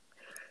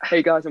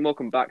Hey guys, and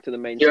welcome back to the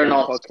main You're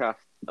not. podcast.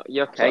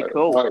 You okay? Sorry,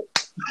 Cool. sorry.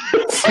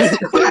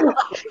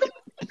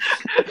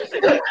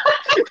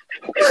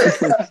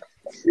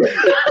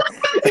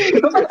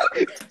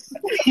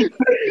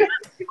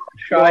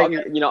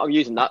 Well, I'm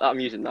using that. I'm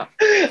using that.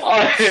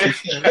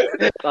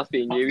 That's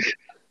being used.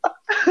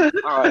 All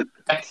right.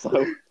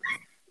 So,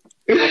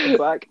 welcome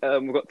back.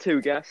 We've got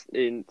two guests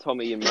in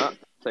Tommy and Matt.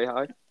 Say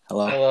hi.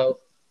 Hello.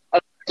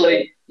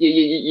 Actually,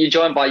 you're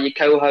joined by your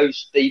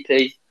co-host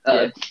DP.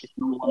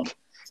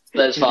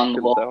 There's fun.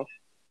 Himself.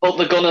 But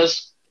the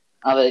Gunners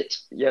have it.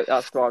 Yeah,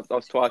 that's twice. That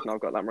was twice now. I've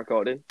got that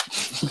recording.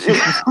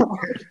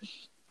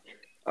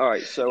 All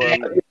right. So,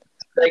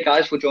 Hey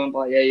guys, we're joined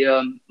by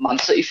a Man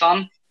City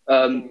fan.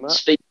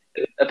 Speaking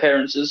of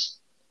appearances.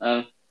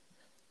 Good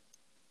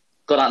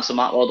answer,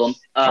 Matt. Well done.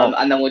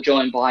 And then we're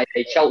joined by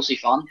a Chelsea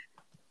fan.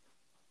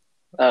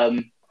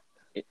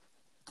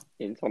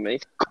 in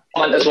Tommy.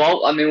 As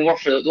well. I mean, we're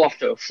off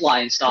to a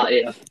flying start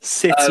here.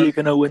 City are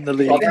going to win the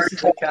league. This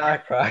is a car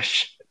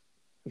crash.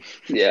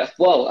 Yeah.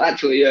 Well,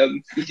 actually,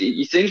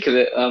 you think of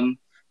it.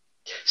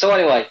 So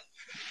anyway,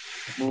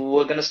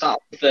 we're going to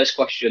start with the first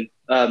question.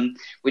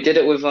 We did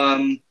it with our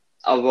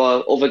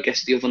other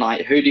guest the other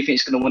night. Who do you think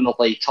is going to win the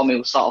league? Tommy,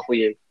 we'll start off with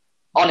you.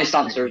 Honest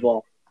answer as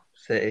well.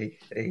 City,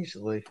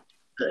 easily.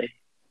 City.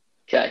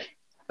 Okay.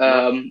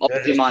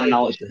 Obviously, mine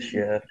now is this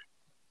year.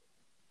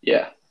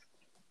 Yeah.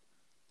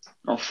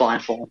 I'm fine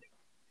for him.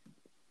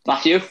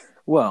 Matthew?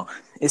 Well,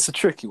 it's a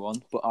tricky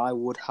one, but I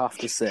would have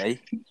to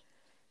say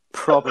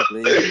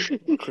probably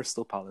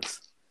Crystal Palace.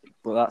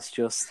 But that's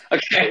just...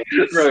 Okay,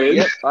 brilliant.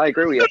 Yep, I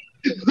agree with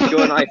you.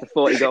 Joe and I for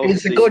 40 goals.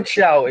 It's a good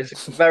shout.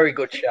 It's a very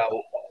good shout.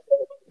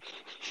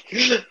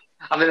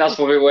 I think that's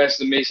probably worse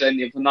than me saying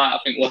the other night. I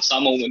think West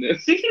Ham will win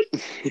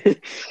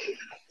it.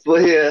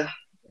 But yeah.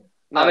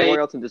 No,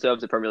 Royalton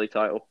deserves a Premier League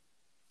title.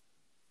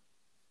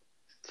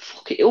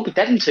 Fuck it, it'll be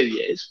dead in 2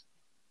 years.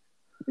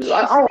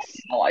 Like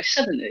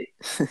 70.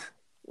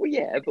 Well,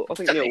 yeah, but I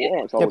think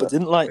Alex yeah, but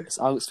didn't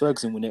Alex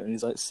Ferguson win it when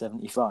he's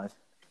 75?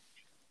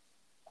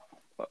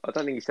 I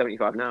don't think he's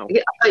 75 now.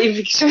 Yeah, I don't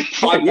think he's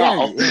 75 Yeah,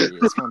 now. he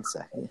is. 1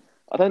 second.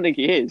 I don't think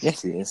he is.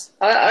 Yes, he is.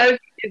 I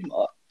give him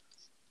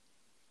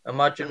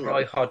Imagine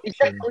Roy Hodgson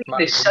definitely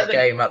managing the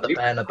game at the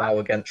Bernabeu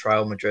against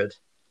Real Madrid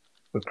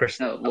with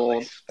Crystal Oh,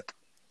 Lord. Palace.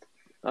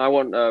 I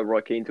want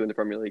Roy Keane to win the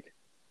Premier League.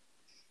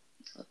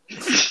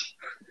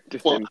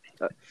 Just him.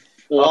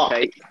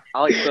 Okay,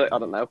 I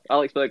don't know.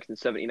 Alex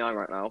Ferguson's 79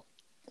 right now.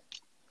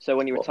 So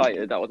when he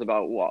retired, that was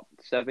about,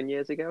 7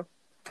 years ago?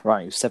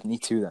 Right, he was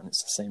 72 then.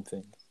 It's the same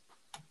thing.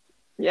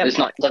 Yeah, It's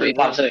not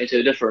 75,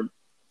 72 different.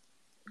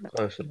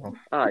 Close enough.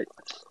 Alright.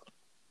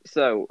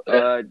 So,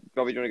 Bobby, do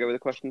you want to go with the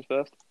questions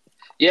first?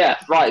 Yeah,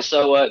 right.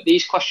 So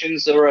these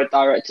questions are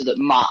directed at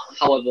Matt.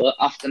 However,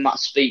 after Matt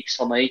speaks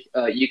for me,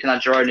 you can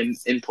add your own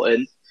input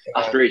in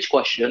after each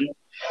question.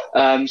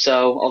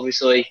 So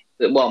obviously,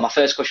 well, my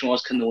first question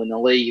was, can they win the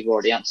league? You've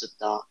already answered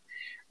that.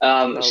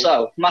 No.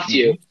 So,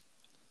 Matthew,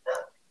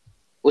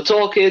 we're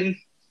talking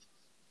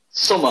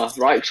summer,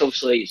 right? Because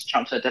obviously it's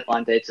transfer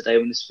deadline day today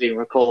when this is being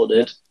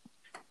recorded.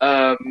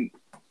 What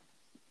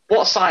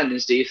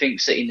signings do you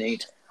think City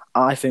need?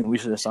 I think we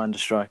should have signed a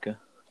striker.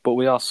 But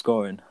we are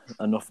scoring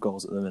enough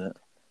goals at the minute.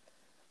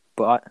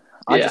 But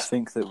I just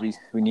think that we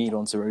need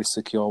one to really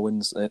secure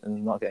wins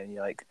and not get any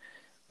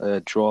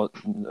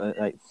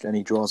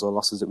any draws or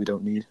losses that we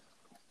don't need.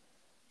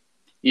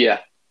 Yeah.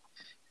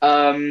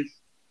 Any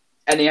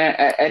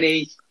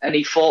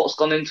thoughts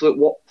gone into it?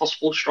 What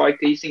possible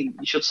striker you think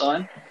you should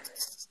sign?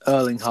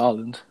 Erling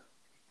Haaland.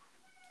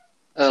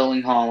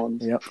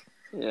 Yep.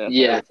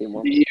 Yeah.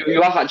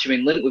 You have actually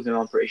been linked with him,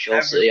 I'm pretty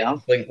sure. So yeah.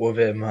 Link with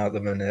him at the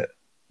minute.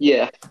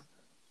 Yeah.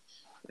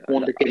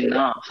 Wonder kid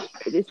now.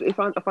 I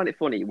find it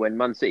funny when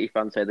Man City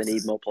fans say they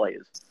need more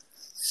players.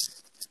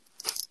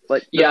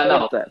 Like, Yeah, I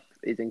know. depth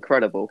is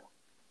incredible.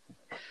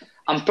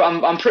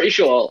 I'm pretty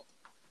sure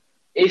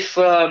if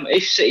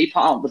City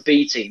put out the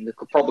B team, they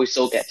could probably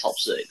still get top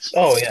 6.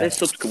 Oh, yeah. Their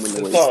subs can win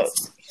the We've league. got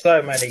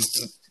so many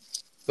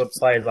good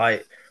players.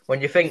 Like, when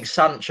you think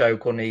Sancho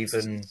couldn't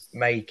even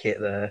make it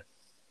there.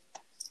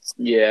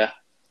 Yeah.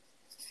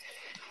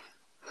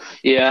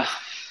 Yeah.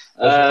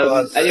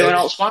 Anyone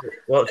else, Matt?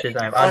 What's his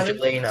name?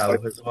 Angelino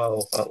as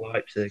well at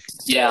Leipzig.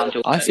 Yeah,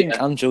 I think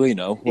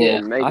Angelino. Yeah.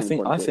 I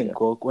think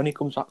when he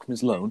comes back from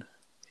his loan,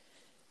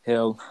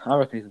 I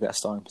reckon he could get a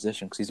starting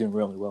position because he's doing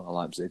really well at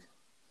Leipzig.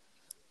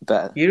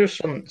 Better. You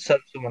just said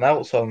someone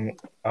else out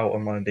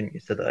on mine, didn't you,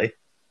 today?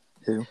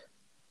 Who?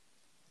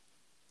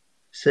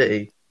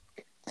 City.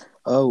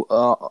 Oh,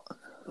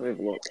 Let me have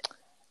a look.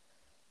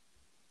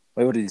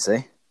 wait, what did he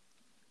say?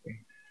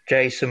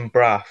 Jason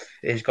Braff.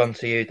 He's gone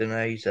to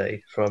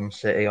Udinese from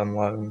City on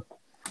loan.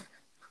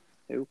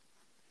 Who?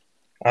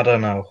 I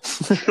don't know.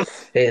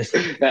 It's,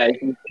 Yeah,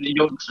 he's a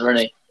youngster,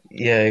 isn't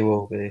he? yeah, he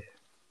will be.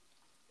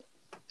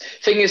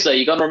 Thing is, though,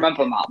 you got to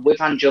remember, Matt, with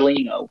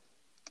Angelino,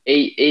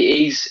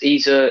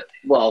 he's at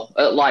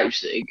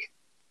Leipzig.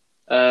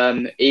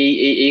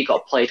 He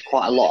got played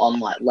quite a lot on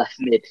like left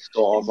mid,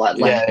 sort of like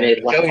left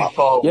mid, left going back.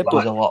 forward, Yeah,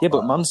 there's a lot but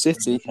better. Man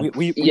City,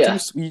 we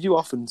do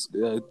often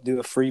do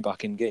a free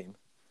back in game.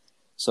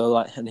 So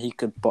like, and he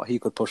could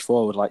push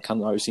forward like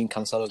we've seen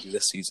Cancelo do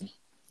this season.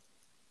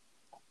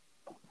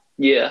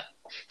 Yeah,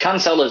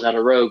 Cancelo's had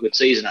a real good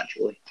season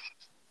actually.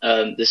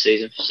 This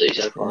season for City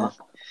so far.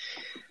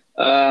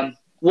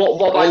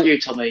 What about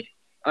you, Tommy?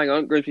 Hang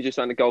on, Grimsby just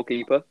signed a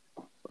goalkeeper.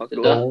 That's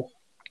Did cool.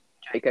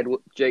 that?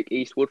 Jake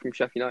Eastwood from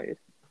Sheffield United.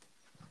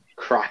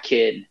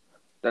 Cracking.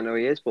 Don't know who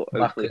he is, but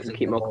hopefully he can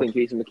keep more clean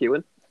sheets than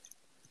McEwen.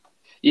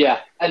 Yeah.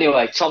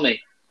 Anyway,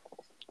 Tommy,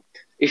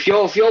 if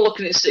you're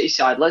looking at City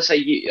side, let's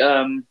say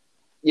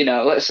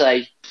let's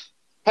say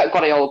Pep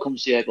Guardiola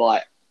comes to you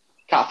like,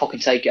 can't fucking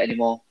take it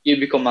anymore. You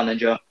become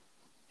manager,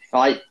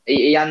 right?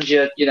 He hands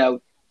you,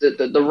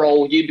 the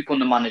role. You become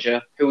the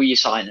manager. Who are you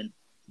signing?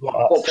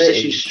 What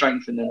position you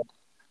strengthening?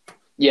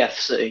 Yeah,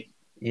 for City.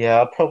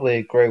 Yeah, I probably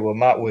agree with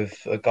Matt with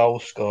a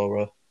goal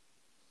scorer.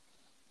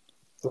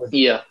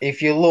 Yeah.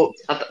 If you look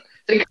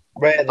think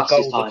where the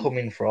goals are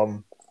coming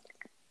from,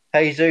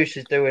 Jesus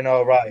is doing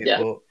all right,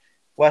 but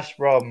West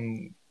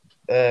Brom,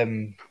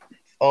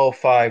 all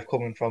five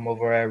coming from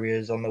other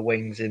areas on the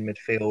wings in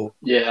midfield.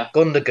 Yeah.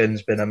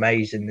 Gundogan's been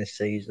amazing this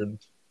season.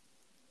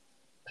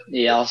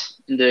 Yes,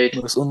 indeed.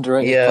 Most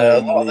underrated Yeah, player a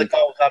in the lot of the league.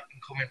 goals have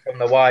been coming from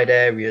the wide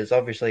areas.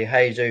 Obviously,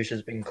 Jesus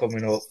has been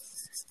coming up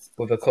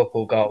with a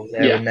couple goals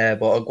there and there,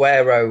 but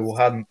Aguero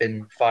hadn't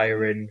been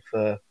firing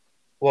for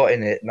what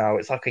in it now?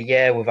 It's like a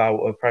year without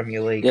a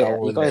Premier League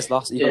goal. He got his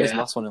last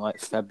one in like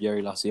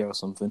February last year or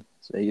something.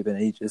 So it's been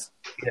ages.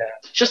 Yeah,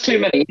 it's just too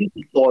many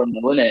injuries for him,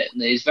 though, isn't it?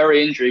 And he's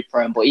very injury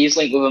prone, but he's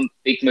linked with a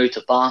big move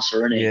to Barca,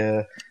 isn't he?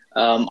 Yeah.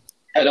 I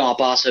don't know how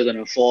Barca are going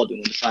to afford him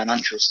with the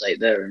financial state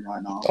they're in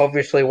right now.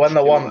 Obviously, when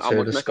they want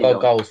to, they score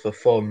goals for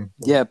fun.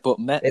 Yeah, but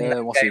in games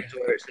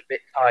where it's a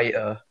bit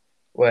tighter,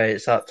 where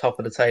it's at top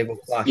of the table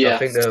clash, I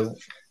think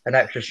an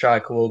extra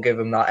striker will give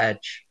them that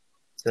edge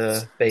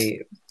to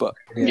beat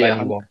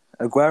anyone.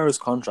 Aguero's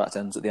contract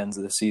ends at the end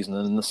of the season,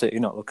 and the City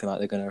not looking like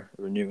they're going to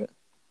renew it.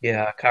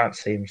 Yeah, I can't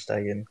see him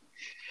staying.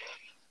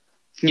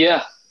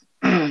 Yeah,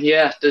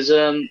 yeah. There's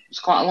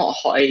quite a lot of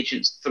hot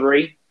agents.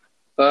 3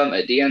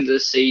 at the end of the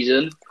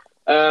season.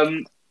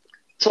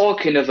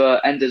 Talking of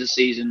end of the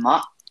season,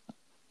 Matt,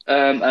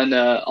 and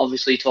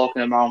obviously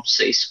talking around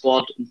City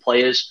squad and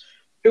players,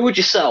 who would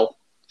you sell?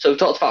 So we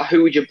talked about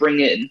who would you bring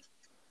in,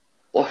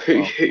 or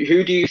who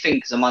do you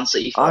think is a Man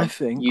City fan? I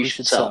think we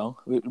should sell.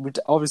 We'd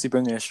obviously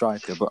bring in a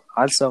striker, but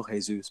I'd sell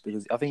Jesus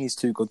because I think he's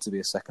too good to be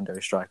a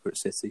secondary striker at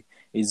City.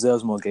 He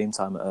deserves more game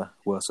time at a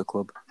worse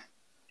club.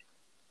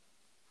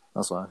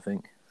 That's what I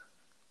think.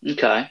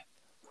 Okay.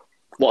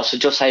 What, so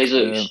just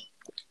Jesus?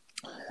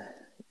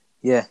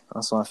 Yeah,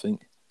 that's what I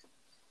think.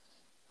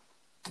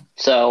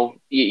 So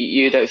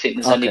you don't think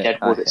there's any dead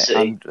wood at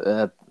City?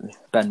 And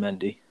Ben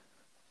Mendy.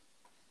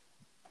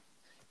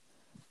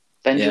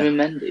 Benjamin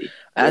Mendy. Really?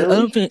 I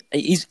don't think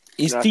he's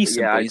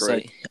decent.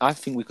 But I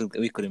think we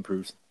could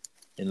improve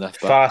in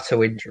left back. Far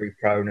too injury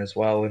prone as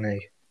well, isn't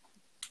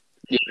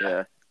he?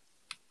 Yeah.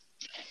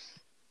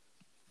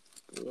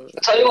 I'll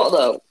tell you what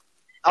though,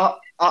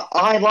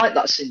 I like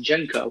that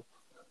Zinchenko.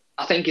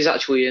 I think he's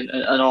actually an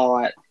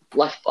alright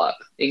left back.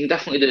 He can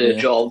definitely do the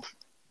job.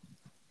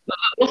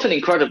 Nothing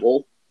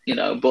incredible,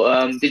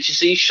 but did you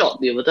see his shot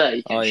the other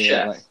day against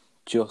Chef? Like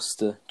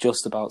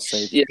just about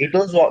saved. Yeah. He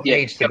does what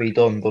needs to be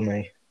done, doesn't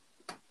he?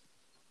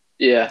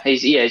 Yeah,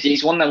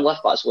 he's one of them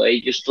left backs where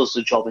he just does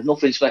the job. It's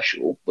nothing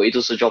special, but he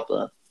does the job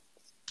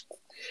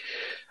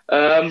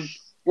there.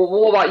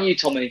 What about you,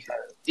 Tommy?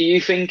 Do you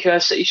think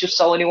City should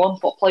sell anyone?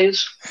 What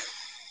players?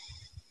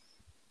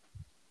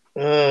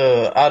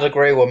 I'd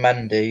agree with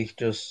Mendy,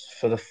 just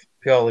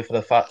purely for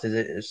the fact that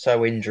it's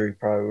so injury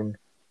prone.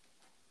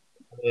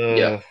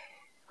 You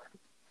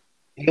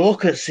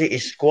look at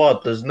City's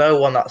squad. There's no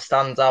one that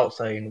stands out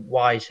saying,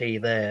 "Why is he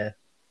there?"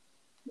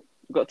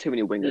 We've got too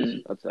many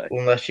wingers, I'd say.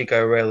 Unless you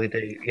go really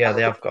deep. Yeah,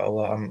 they have got a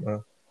lot, haven't they?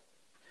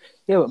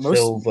 Yeah, but most...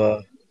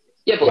 Silver.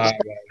 Yeah, but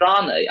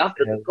Sane,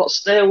 after they've got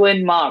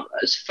Sterling,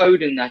 Mahrez,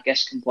 Foden, I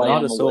guess, can play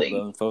on the Silva wing.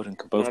 and Foden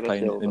can both play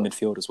in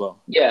midfield as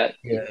well. Yeah.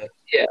 I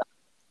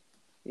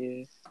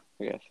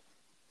guess.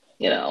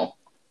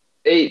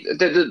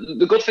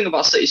 The good thing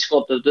about City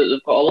squad, they've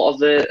got a lot of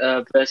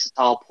the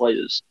versatile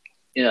players,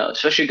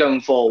 especially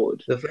going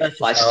forward. The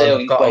versatile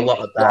have got a lot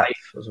of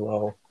depth as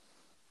well.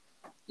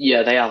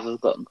 Yeah, they have. They've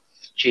got,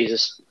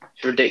 Jesus,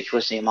 it's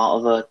ridiculous the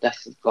amount of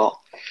depth they've got.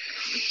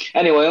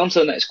 Anyway, on to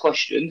the next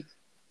question.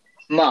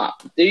 Matt,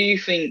 do you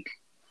think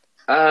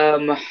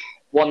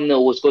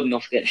 1-0 was good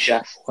enough against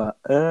Chef? Well,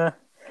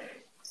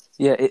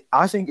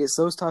 I think it's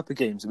those type of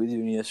games that we do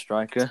need a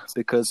striker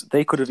because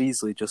they could have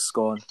easily just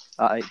scored,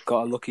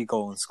 got a lucky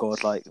goal and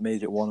scored,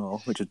 made it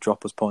 1-0, which would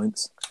drop us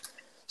points.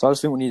 So I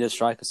just think we need a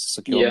striker to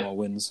secure more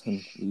wins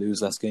and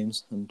lose less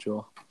games and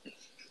draw.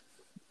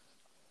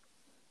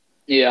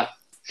 Yeah.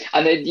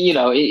 And then,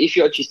 if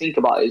you actually think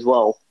about it as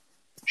well,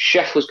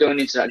 Chef was going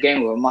into that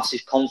game with a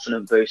massive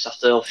confidence boost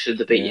after obviously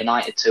they beat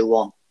United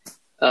 2-1.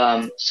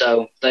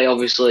 So they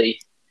obviously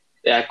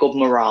good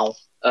morale,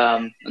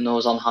 and there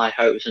was on high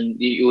hopes, and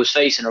you was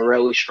facing a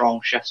really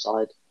strong Chef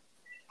side,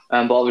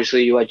 but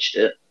obviously you edged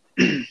it.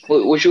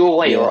 Was you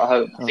away or at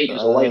home? I think it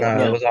was away. No,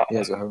 it was at He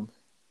was at home.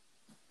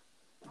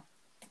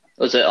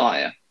 Was it? Oh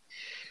yeah.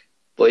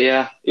 But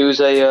yeah, it was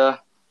a.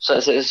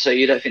 So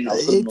you don't think that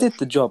was good It enough? did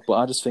the job, but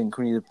I just think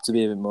we need to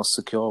be a bit more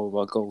secure with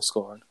our goal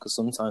scoring because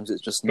sometimes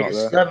it's just not It's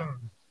there.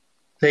 them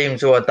teams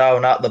who are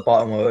down at the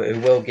bottom who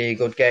will give you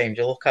good games.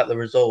 You look at the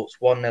results: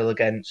 1-0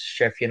 against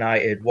Sheffield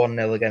United,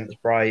 1-0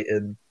 against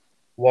Brighton,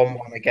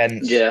 1-1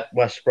 against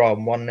West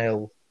Brom,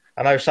 1-0.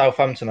 I know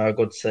Southampton are a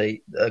good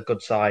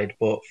side,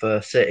 but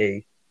for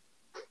City,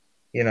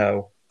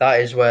 that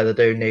is where they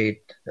do need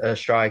a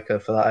striker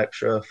for that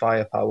extra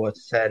firepower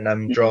to turn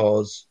them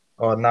draws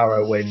or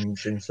narrow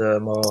wins into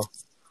more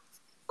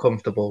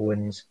comfortable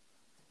wins.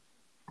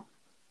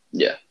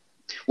 Yeah.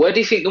 Where do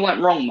you think they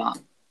went wrong, Matt,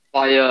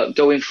 by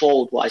going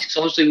forward-wise? Because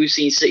obviously we've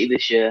seen City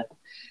this year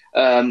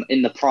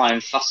in the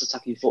prime,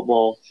 fast-attacking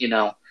football,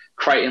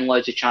 creating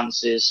loads of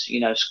chances,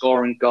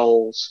 scoring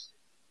goals,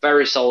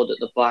 very solid at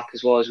the back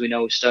as well as we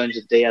know with Stones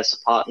and Diaz,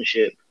 a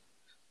partnership.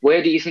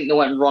 Where do you think they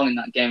went wrong in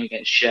that game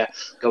against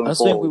Chef going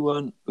forward? I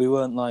think we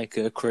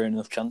weren't creating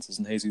enough chances,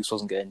 and Jesus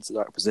wasn't getting to the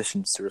right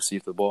positions to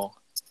receive the ball.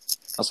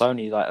 That's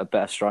only a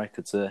better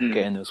striker to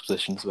get in those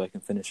positions where he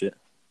can finish it.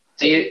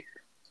 Do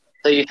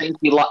you think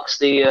he lacks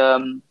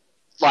the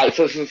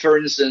for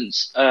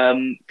instance,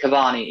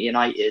 Cavani at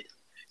United?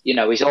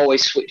 He's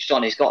always switched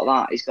on. He's got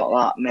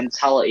that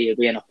mentality of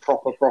being a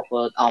proper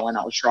out and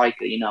out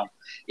striker.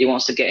 He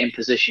wants to get in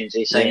positions.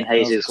 He's saying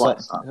Jesus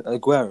likes that.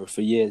 Aguero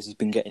for years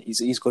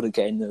he's good at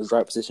getting those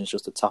right positions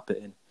just to tap it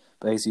in,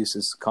 but Jesus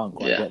just can't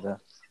quite get there.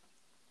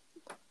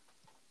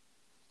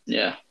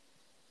 Yeah,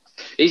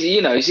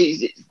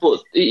 but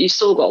he's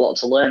still got a lot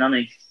to learn,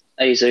 hasn't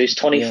he? Jesus,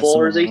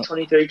 24, is he?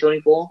 23,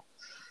 24?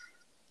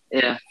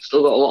 Yeah,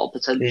 still got a lot of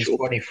potential. He's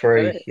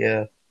 23,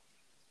 yeah.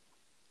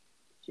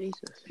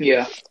 Jesus.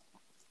 Yeah.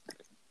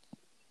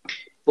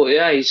 But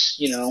yeah, he's,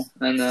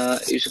 and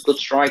he's a good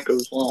striker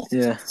as well.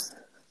 Yeah.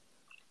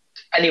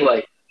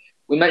 Anyway,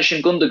 we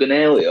mentioned Gundogan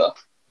earlier.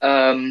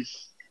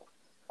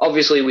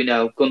 Obviously, we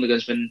know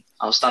Gundogan's been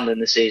outstanding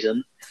this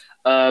season.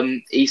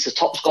 He's the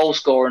top goal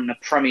scorer in the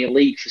Premier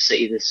League for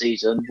City this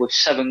season with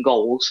 7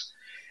 goals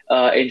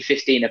in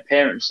 15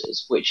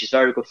 appearances, which is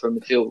very good for a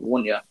midfielder,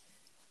 wouldn't you?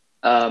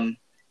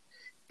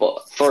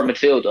 But for a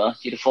midfielder,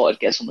 you'd have thought he'd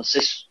get some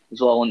assists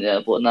as well, wouldn't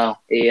you? But no,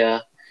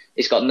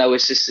 he's got no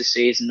assists this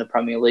season in the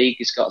Premier League.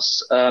 He's got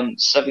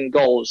 7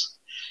 goals.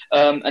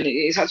 And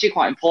it's actually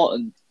quite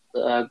important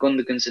that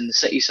Gundogan's in the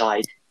City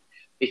side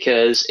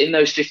because in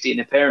those 15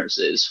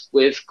 appearances,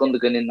 with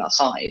Gundogan in that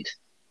side,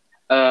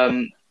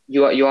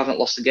 you haven't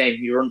lost a game.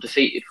 You're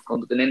undefeated for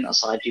Gundogan in that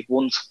side. You've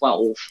won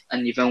 12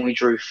 and you've only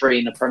drew 3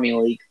 in the Premier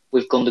League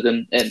with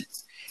Gundogan in.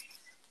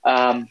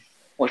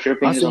 What's your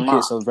opinion on that?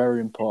 I think it's very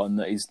important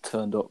that he's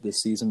turned up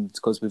this season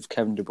because with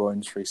Kevin De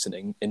Bruyne's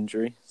recent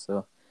injury,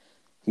 so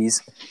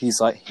he's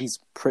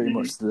pretty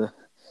much the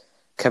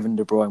Kevin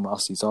De Bruyne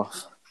whilst he's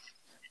off.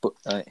 But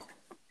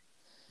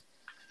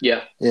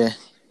yeah,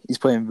 he's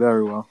playing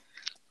very well.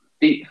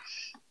 Do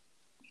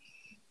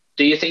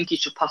you think he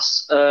should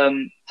pass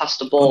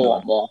the ball a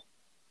lot more?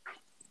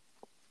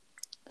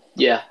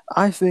 Yeah,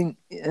 I think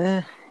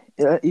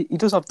he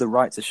does have the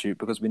right to shoot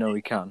because we know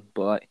he can,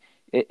 but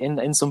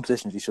in some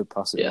positions he should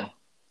pass it. Yeah.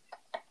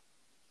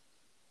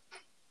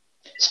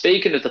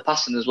 Speaking of the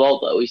passing as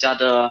well, though, he's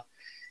had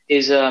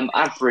his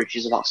average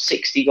is about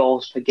 60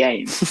 goals per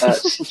game.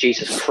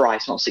 Jesus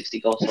Christ, not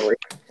 60 goals, sorry.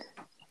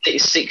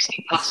 It's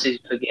 60 passes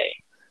per game.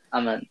 I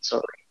meant,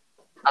 sorry.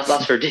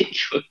 That's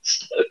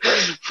ridiculous.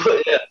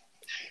 But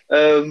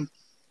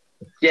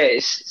yeah,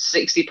 it's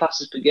 60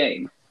 passes per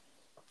game.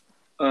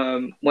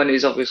 When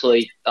it's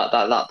obviously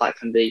that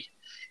can be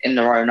in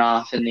their own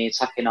half, in the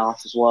attacking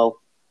half as well.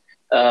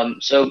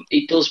 So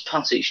he does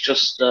pass. It's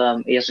just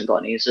he hasn't got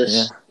any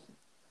assists.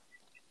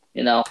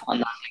 Yeah.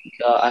 And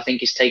I think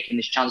he's taking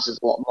his chances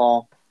a lot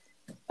more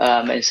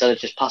instead of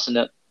just passing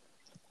it.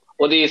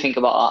 What do you think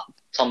about that,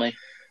 Tommy?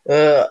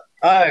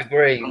 I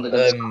agree.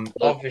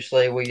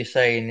 Obviously, what you're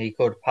saying, he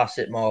could pass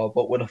it more,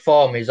 but with the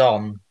form he's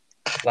on,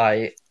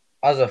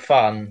 as a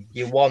fan,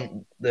 you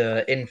want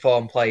the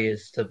in-form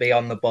players to be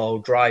on the ball,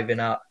 driving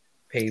at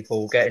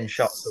people, getting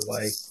shots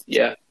away.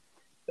 Yeah.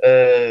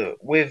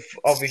 With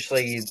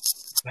obviously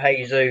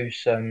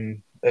Jesus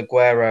and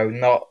Aguero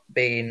not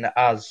being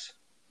as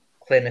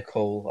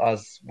clinical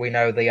as we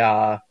know they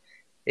are,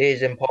 it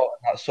is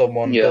important that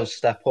someone does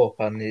step up,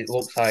 and it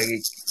looks like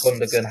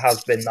Gundogan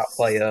has been that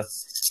player.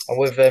 And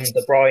with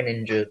De Bruyne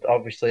injured,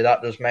 obviously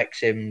that just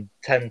makes him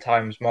 10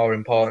 times more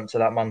important to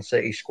that Man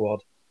City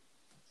squad.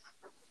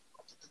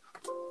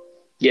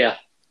 Yeah.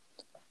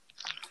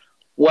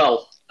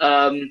 Well,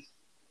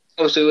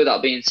 obviously with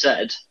that being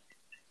said,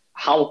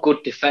 how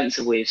good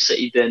defensively has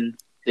City been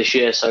this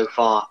year so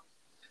far?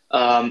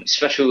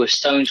 Especially with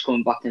Stones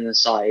coming back in the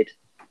side.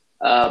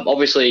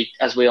 Obviously,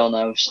 as we all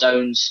know,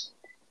 Stones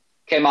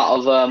came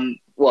out of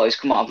he's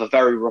come out of a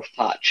very rough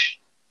patch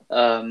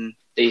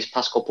these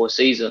past couple of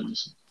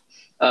seasons.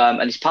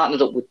 and he's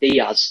partnered up with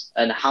Diaz.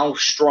 And how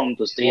strong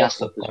does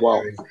Diaz look as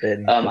well?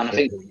 And I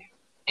think,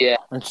 yeah.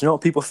 And do you know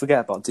what people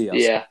forget about Diaz?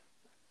 Yeah.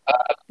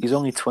 He's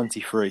only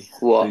 23.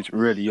 What? So he's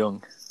really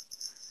young.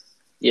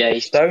 Yeah,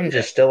 Stones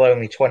is still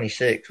only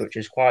 26, which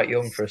is quite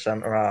young for a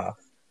centre half,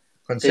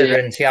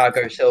 considering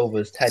Thiago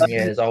Silva's 10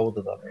 years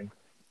older than him.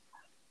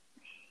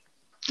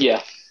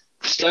 Yeah,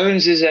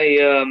 Stones is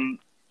a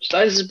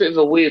bit of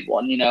a weird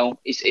one. You know,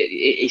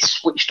 he's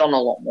switched on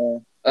a lot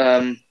more,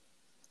 and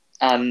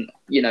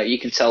you know you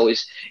can tell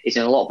he's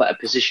in a lot better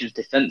positions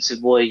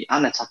defensively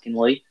and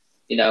attackingly.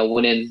 You know,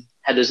 winning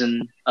headers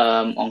and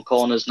on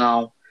corners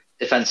now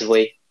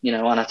defensively. You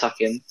know, and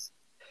attacking.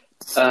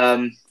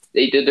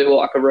 They do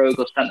like a rogue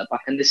or centre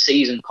back, and this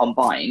season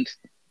combined,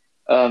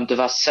 they've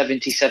had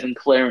 77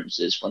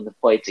 clearances when they've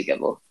played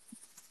together.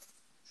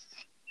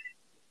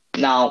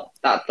 Now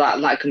that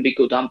can be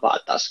good and bad.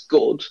 That's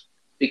good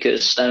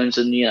because Stones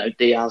and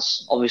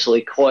Diaz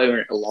obviously clearing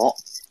it a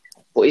lot,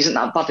 but isn't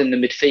that bad in the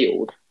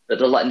midfield that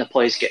they're letting the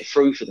players get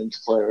through for them to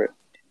clear it?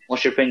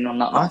 What's your opinion on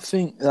that? I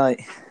think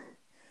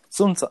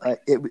sometimes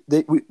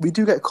we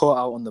do get caught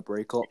out on the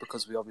break a lot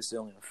because we obviously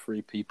only have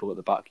 3 people at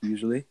the back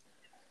usually.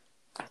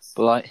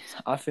 But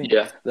I think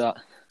that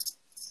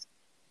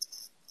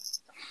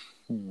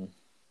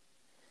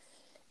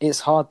it's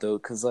hard though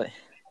because our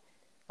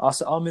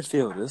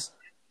midfielders,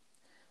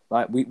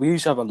 we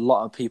usually have a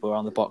lot of people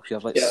around the box. You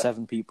have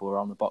 7 people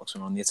around the box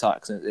and on the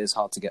attacks, and it's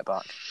hard to get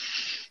back.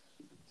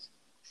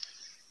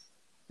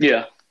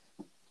 Yeah,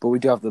 but we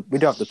do have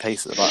the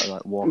pace at the back,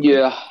 like Walker.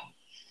 Yeah.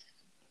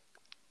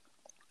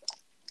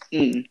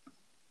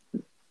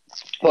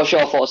 What's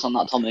your thoughts on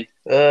that, Tommy?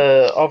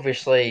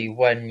 Obviously,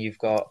 when you've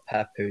got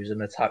Pep, who's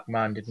an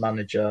attack-minded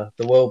manager,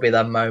 there will be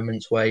them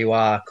moments where you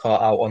are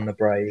caught out on the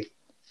break.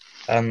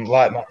 And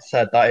like Matt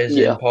said, that is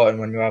important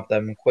when you have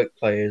them quick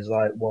players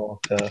like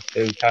Walker,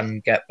 who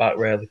can get back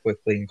really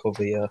quickly and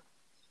cover you.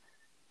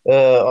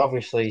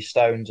 Obviously,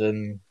 Stones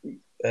and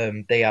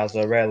Diaz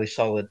are really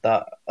solid.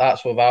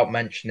 That's without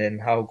mentioning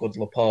how good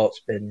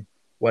Laporte's been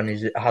when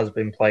he has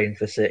been playing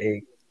for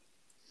City.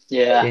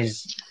 Yeah.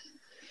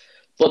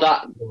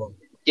 That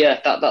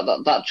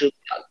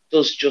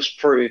does just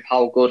prove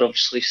how good,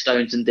 obviously,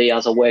 Stones and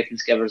Diaz are working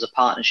together as a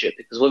partnership.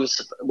 Because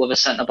with a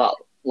centre back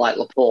like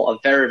Laporte, a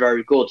very,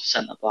 very good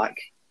centre back,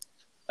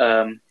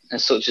 and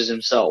such as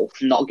himself,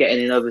 not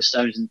getting in over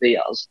Stones and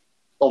Diaz,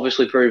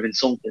 obviously proving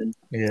something.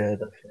 Yeah,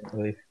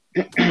 definitely.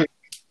 If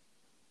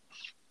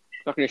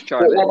I can just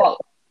chime in.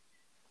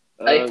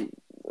 If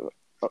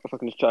I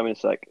can just chime in a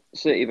sec.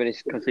 City have only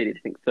conceded, I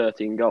think,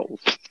 13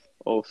 goals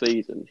all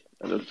season,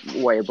 and are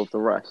way above the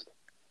rest.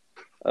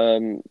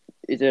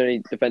 Is there any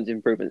defensive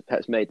improvements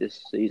Pep's made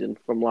this season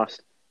from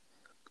last?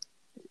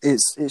 I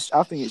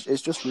think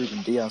it's just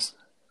Ruben Diaz.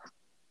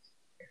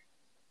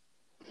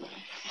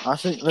 I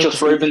think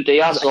just Ruben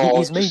Diaz, or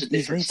he's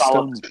made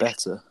Stones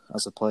better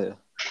as a player,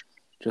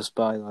 just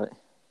by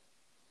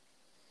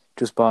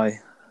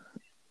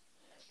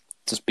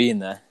being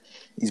there.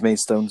 He's made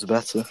Stones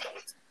better.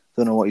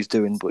 Don't know what he's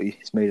doing, but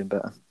he's made him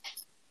better.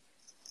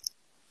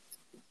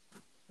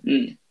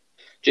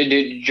 Do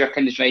you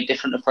reckon he's made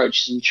different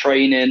approaches in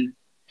training?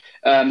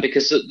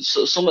 Because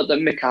some of the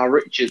Micah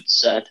Richards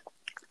said,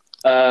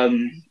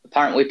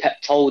 apparently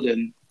Pep told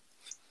him,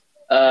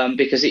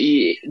 because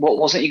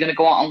wasn't he going to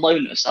go out on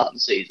loan at the start of the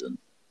season?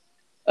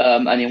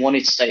 And he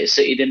wanted to stay at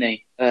City, didn't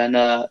he? And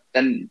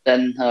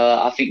then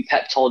I think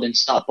Pep told him to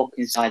start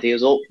booking his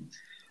ideas up.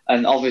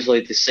 And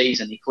obviously this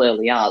season he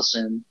clearly has.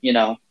 And,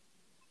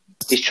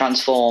 he's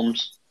transformed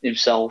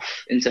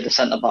himself into the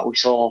centre-back we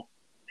saw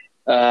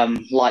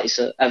lights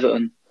at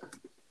Everton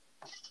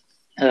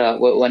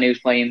when he was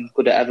playing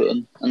good at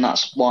Everton, and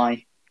that's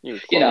why you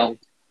don't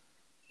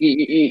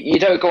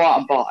go out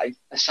and buy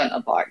a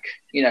centre back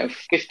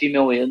 50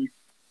 million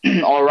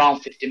or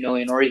around 50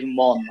 million or even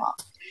more than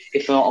that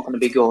if they're not going to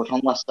be good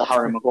unless they're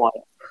Harry Maguire.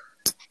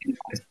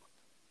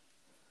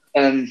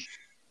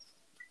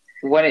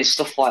 When it's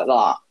stuff like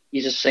that,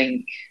 you just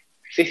think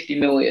 50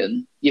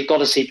 million, you've got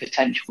to see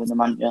potential in the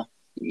manager.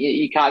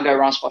 You can't go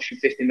around splashing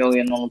 50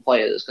 million on a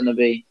player that's going to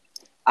be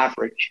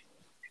average,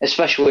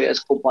 especially at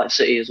a club like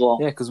City as well.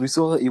 Yeah, because we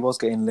saw that he was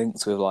getting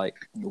linked with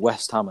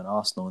West Ham and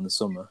Arsenal in the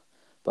summer,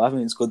 but I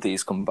think it's good that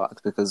he's come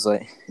back because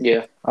I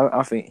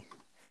think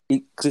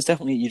because it's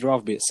definitely you'd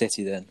rather be at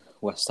City than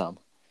West Ham,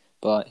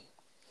 but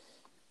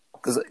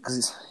because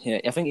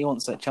I think he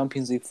wants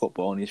Champions League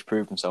football and he's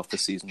proved himself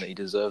this season that he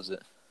deserves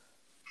it.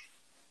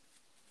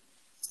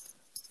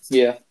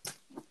 Yeah.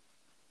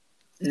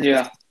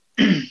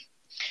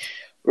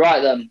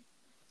 Right then.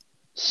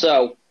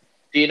 So,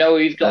 do you know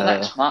who you've got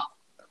next, Matt?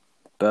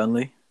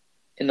 Burnley.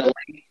 In the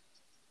league?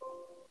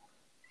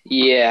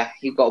 Yeah,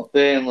 you've got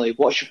Burnley.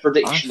 What's your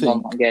predictions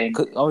on that game?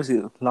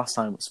 Obviously, last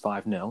time it was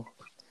 5-0.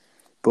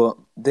 But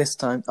this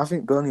time, I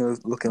think Burnley are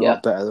looking a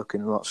lot better,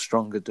 looking a lot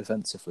stronger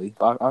defensively.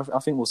 But I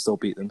think we'll still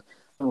beat them.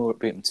 I think we'll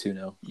beat them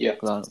 2-0. Yeah.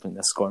 Because I don't think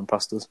they're scoring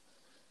past us.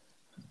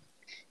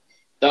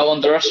 Don't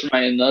underestimate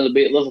them, though. They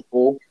beat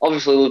Liverpool.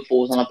 Obviously,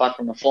 Liverpool's on a bad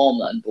run of form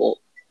then, but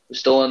we're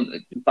still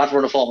in bad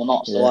run of form or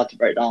not, still hard to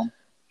break down.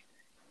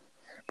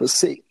 But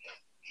see,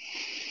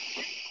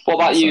 What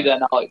about you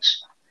then,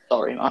 Alex?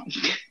 Sorry, Matt.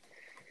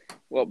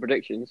 What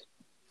predictions?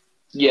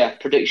 Yeah,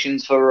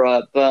 predictions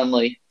for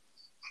Burnley.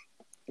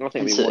 I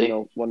think it'll be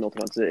 1-0 to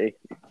Man City.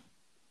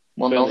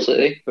 1-0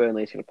 City.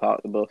 Burnley's going to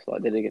park the bus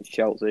like they did against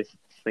Chelsea. I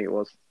think it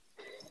was.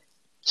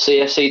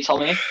 CFC,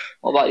 Tommy.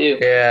 What about you?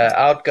 Yeah,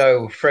 I'd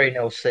go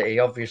 3-0 City.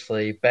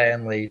 Obviously,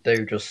 Burnley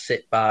do just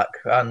sit back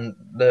and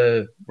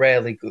they're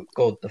rarely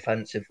good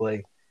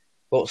defensively.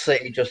 But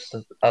City just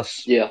are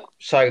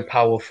so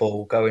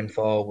powerful going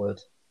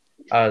forward.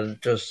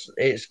 And just,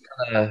 it's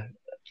going to,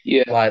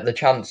 like, the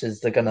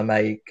chances they're going to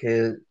make,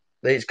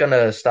 it's going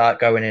to start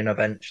going in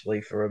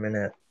eventually for a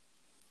minute.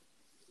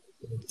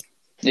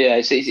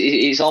 Yeah,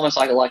 it's almost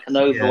like an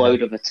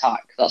overload of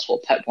attack. That's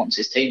what Pep wants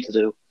his team to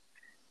do.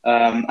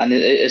 And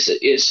as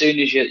soon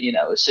as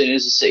as soon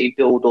as the City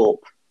build up,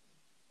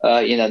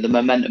 the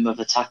momentum of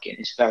attacking,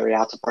 it's very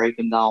hard to break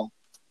them down.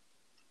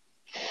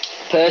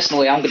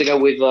 Personally, I'm gonna go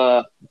with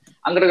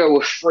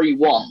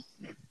 3-1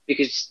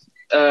 because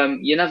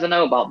you never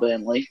know about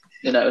Burnley.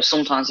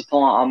 Sometimes they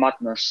pull out our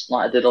madness,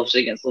 like I did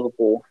obviously against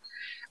Liverpool,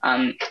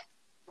 and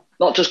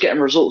not just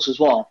getting results as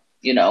well.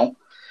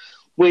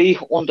 We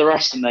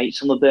underestimate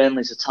some of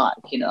Burnley's attack.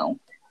 You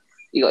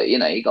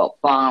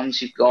got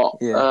Barnes, you've got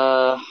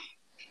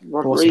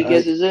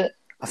Rodriguez, is it?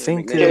 I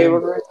think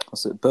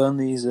was it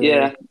Burnley's?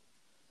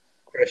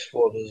 Chris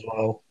Wood as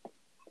well.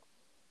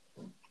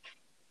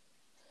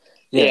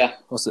 Yeah.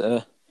 Was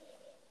it?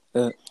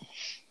 Go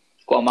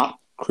on, Matt.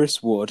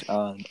 Chris Wood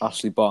and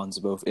Ashley Barnes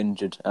are both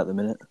injured at the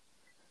minute.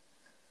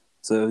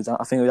 So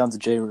I think we're down to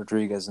Jay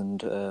Rodriguez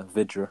and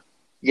Vidra.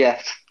 Yeah.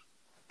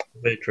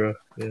 Vidra,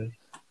 yeah.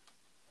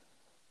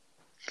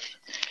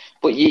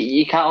 But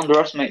you can't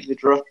underestimate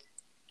Vidra.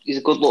 He's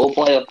a good little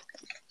player.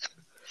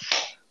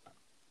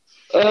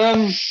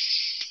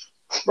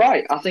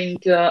 Right, I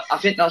think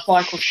that's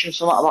my question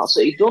about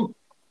City done.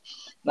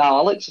 Now,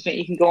 Alex, I think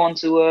you can go on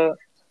to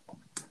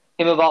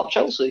him about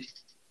Chelsea.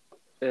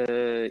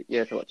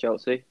 Talk about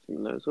Chelsea.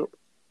 Bring those up.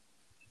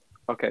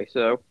 Okay,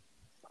 so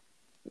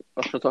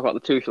I should talk about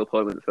the Tuchel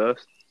appointment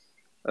first.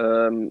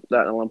 That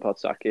and Lampard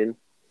sacking.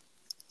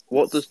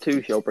 What does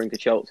Tuchel bring to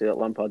Chelsea that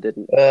Lampard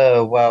didn't?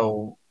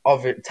 Well,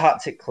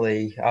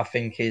 tactically, I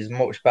think he's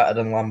much better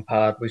than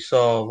Lampard. We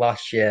saw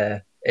last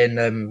year,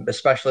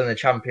 especially in the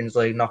Champions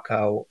League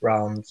knockout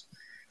rounds,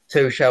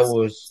 Tuchel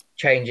was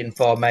changing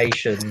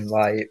formation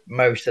like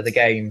most of the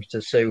games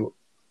to suit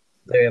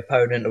the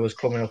opponent that was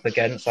coming up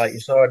against. Like you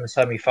saw in the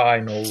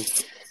semi-final,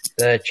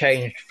 they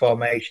changed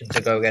formation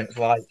to go against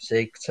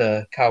Leipzig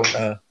to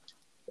counter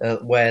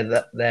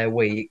where they're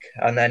weak,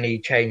 and then he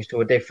changed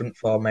to a different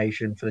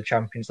formation for the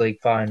Champions League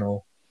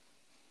final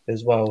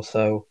as well.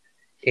 So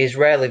he's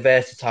really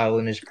versatile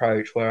in his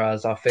approach,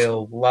 whereas I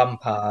feel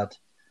Lampard,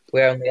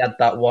 we only had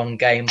that one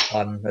game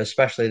plan,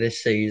 especially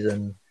this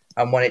season,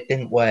 and when it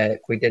didn't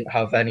work, we didn't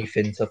have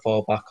anything to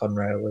fall back on,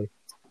 really.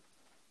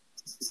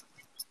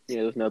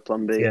 Yeah, there's no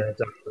plan B. Yeah,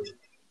 exactly.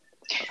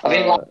 I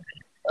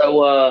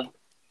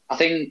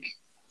think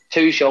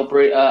Tuchel,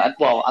 I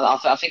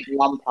think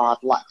Lampard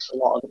lacks a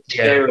lot of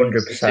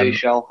experience that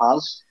Tuchel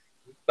has.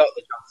 Got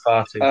the job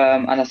far too.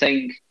 And I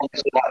think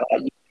obviously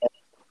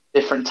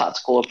different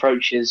tactical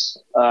approaches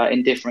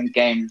in different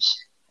games.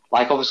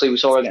 Like obviously we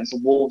saw against the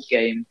Wolves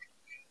game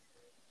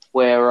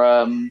where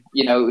it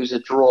was a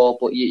draw,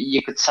 but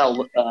you could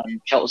tell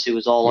Chelsea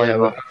was all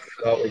over.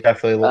 We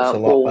definitely looked a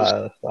lot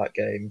better that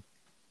game.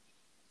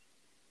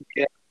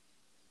 Yeah,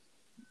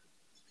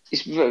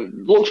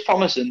 looks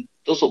promising.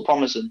 Does look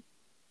promising.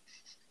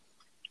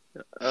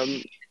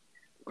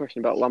 Question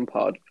about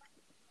Lampard.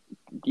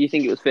 Do you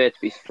think it was fair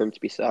for him to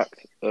be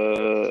sacked?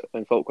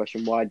 And follow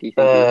question: why do you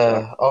think he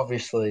was sacked?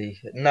 Obviously,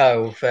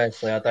 no.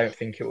 Firstly, I don't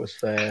think it was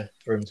fair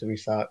for him to be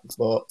sacked,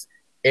 but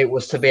it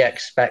was to be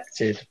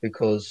expected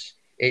because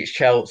it's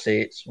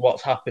Chelsea. It's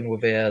what's happened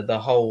with the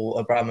whole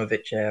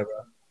Abramovich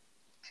era.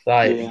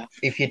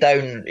 If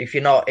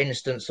you're not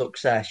instant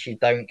success, you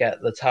don't get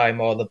the time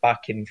or the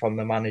backing from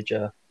the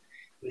manager.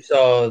 We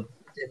saw.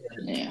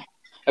 Yeah.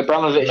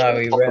 Abramovich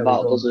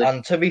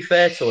And to be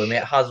fair to him,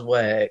 it has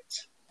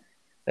worked.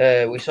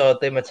 We saw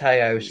Di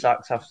Matteo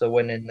sacked after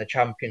winning the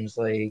Champions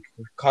League,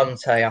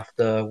 Conte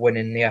after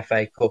winning the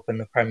FA Cup and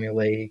the Premier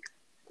League.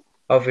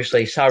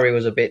 Obviously, Sarri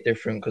was a bit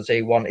different because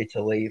he wanted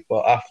to leave,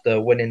 but after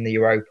winning the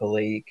Europa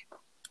League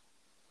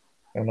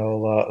and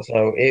all that,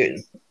 so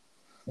it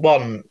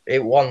won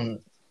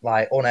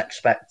like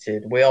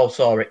unexpected. We all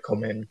saw it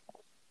coming,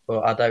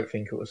 but I don't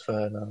think it was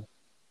fair now.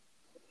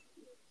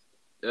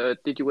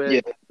 Did you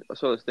hear? I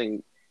saw this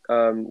thing.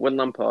 When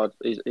Lampard,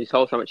 his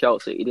whole time at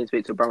Chelsea, he didn't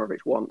speak to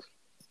Abramovich once.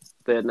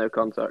 They had no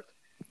contact.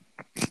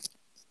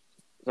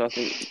 So I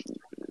think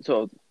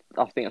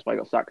that's why he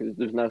got sacked because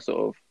there's no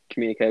sort of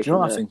communication. Do you know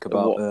what I think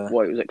about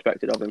what was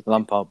expected of him?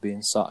 Lampard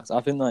being sacked.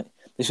 I think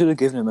they should have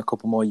given him a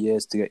couple more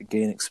years to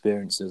gain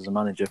experience as a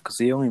manager because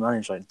he only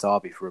managed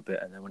Derby for a bit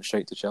and then went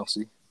straight to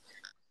Chelsea.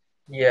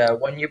 Yeah,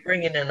 when you're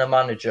bringing in a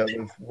manager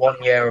with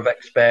 1 year of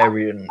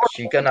experience,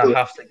 you're gonna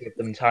have to give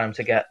them time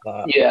to get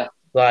that. Yeah.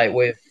 Like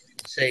with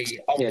See,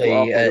 Yeah, Ollie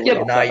well, at yeah, but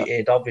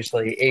United,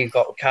 obviously, he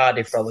got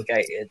Cardiff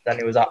relegated, then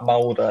he was at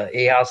Mulder.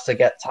 He has to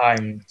get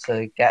time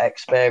to get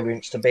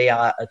experience to be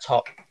at a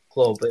top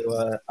club who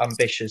are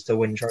ambitious to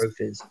win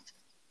trophies.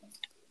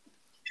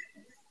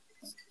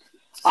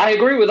 I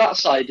agree with that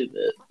side of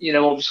it.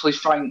 Obviously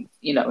Frank,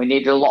 he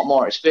needed a lot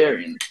more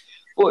experience.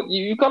 But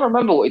you've got to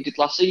remember what he did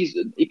last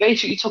season. He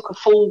basically took a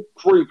full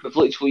group of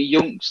literally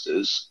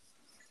youngsters,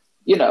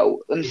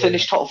 and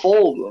finished top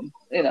four of them,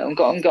 and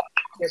got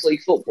Champions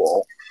League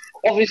football.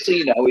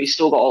 Obviously, he's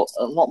still got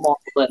a lot more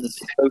to learn as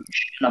a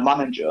coach and a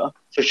manager,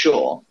 for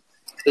sure.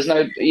 There's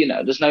no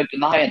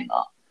denying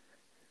that.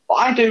 But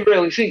I do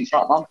really think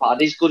Frank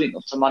Lampard is good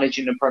enough to manage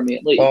in the Premier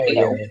League. Oh,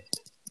 yeah.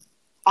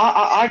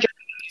 I just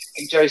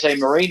think Jose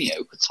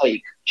Mourinho could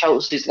take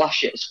Chelsea's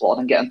last year's squad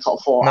and get them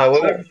top four. No,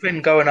 with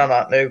everything going on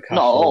at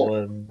Newcastle No.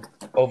 and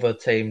other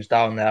teams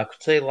down there, I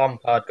could see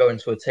Lampard going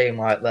to a team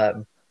like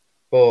them.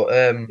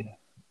 But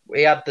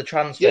we had the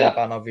transfer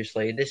ban,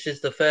 obviously. This is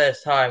the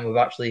first time we've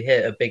actually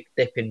hit a big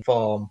dip in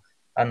form.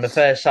 And the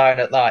first sign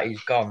at that,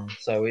 he's gone.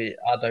 So I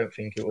don't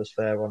think it was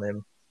fair on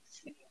him.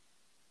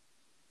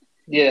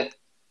 Yeah,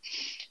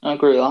 I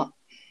agree with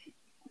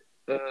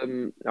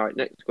that. All right,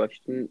 next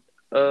question.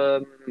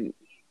 Werner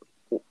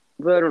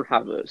and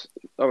Havertz,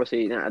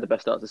 obviously, had the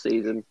best start of the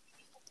season,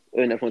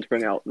 and everyone to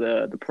bring out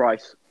the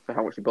price for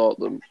how much he bought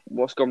them.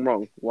 What's gone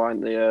wrong? Why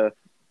aren't they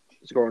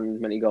scoring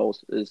many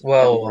goals?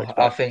 Well,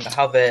 I think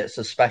Havertz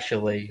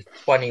especially,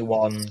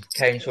 21,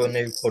 came to a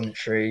new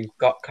country,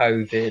 got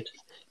COVID.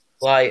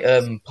 Like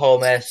Paul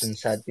Mason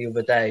said the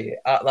other day,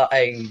 at that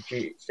age,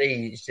 it's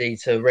easy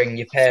to ring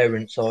your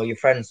parents or your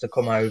friends to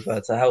come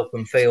over to help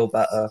them feel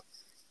better.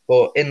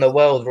 But in the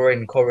world we're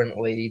in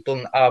currently, he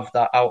doesn't have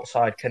that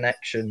outside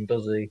connection,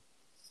 does he?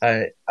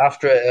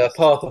 After a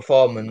poor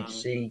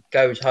performance, he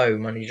goes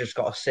home and he's just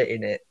got to sit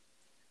in it,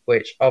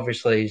 which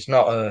obviously is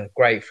not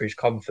great for his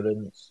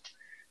confidence.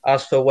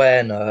 As for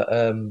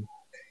Werner,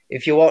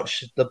 if you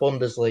watch the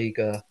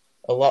Bundesliga,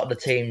 a lot of the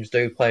teams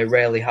do play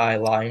really high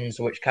lines,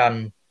 which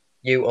can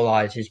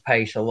utilise his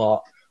pace a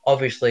lot.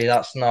 Obviously,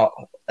 that's not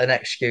an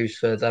excuse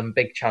for them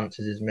big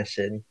chances he's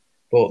missing,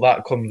 but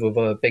that comes with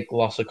a big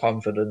loss of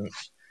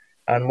confidence.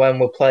 And when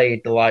we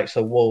played the likes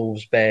of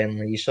Wolves,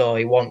 Burnley, you saw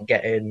he wasn't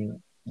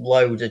getting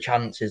loads of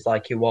chances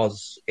like he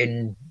was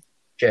in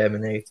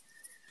Germany.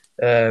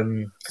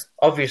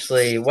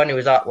 Obviously, when he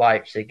was at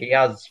Leipzig,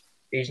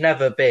 he's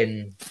never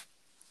been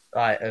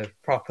like a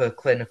proper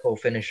clinical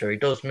finisher. He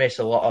does miss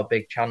a lot of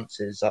big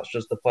chances. That's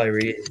just the player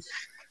he is.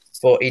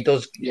 But he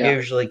does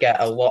usually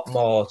get a lot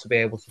more to be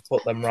able to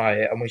put them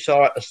right. And we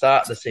saw at the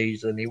start of the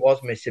season, he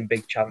was missing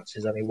big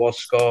chances and he was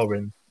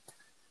scoring.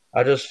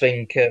 I just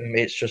think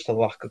it's just a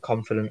lack of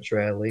confidence,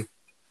 really.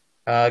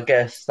 I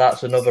guess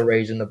that's another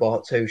reason they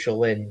bought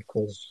Tuchel in,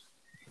 because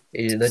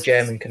the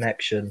German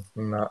connection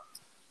and that.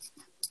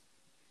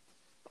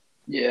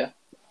 Yeah.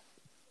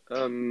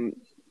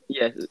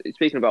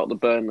 Speaking about the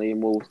Burnley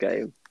and Wolves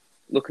game,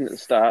 looking at the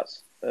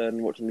stats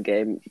and watching the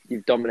game,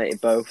 you've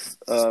dominated both.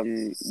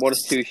 What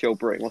does Tuchel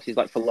bring? What's his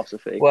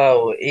philosophy?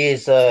 Well, he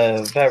is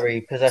a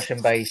very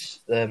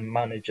possession-based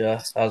manager,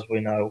 as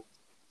we know.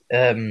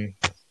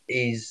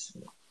 He's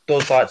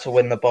does like to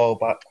win the ball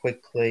back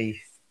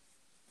quickly.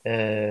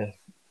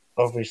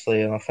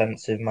 Obviously, an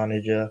offensive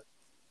manager.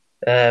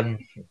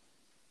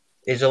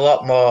 He's a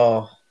lot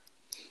more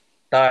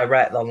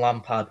direct than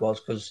Lampard was,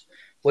 because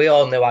we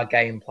all knew our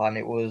game plan.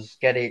 It was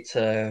get it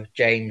to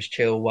James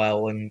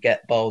Chilwell and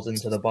get balls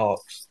into the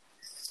box.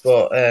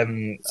 But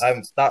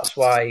that's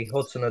why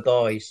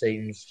Hudson-Odoi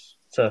seems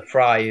to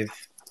thrive,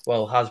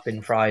 well, has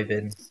been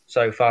thriving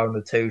so far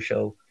under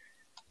Tuchel.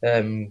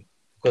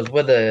 Because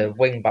with the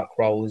wing-back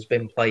role he's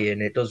been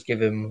playing, it does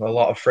give him a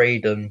lot of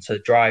freedom to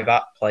drive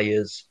at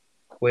players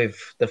with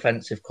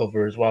defensive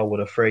cover as well,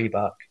 with a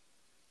free-back.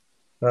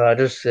 I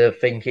just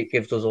think it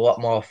gives us a lot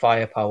more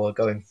firepower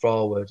going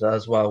forward,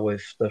 as well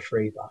with the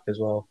free-back as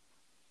well.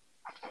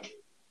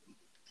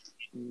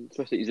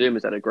 Especially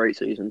Zuma's had a great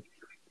season.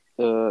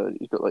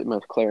 He's got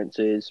most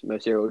clearances,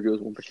 most aerial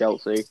duels won for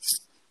Chelsea.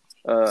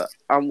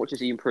 How much has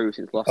he improved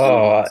since last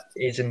season?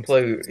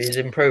 He's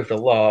improved a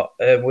lot.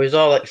 We was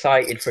all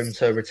excited for him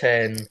to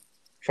return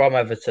from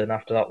Everton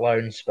after that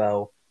loan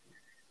spell.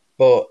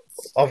 But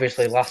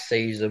obviously last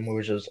season we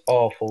were just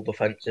awful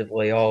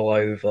defensively all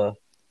over.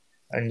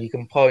 And you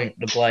can point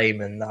the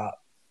blame in that,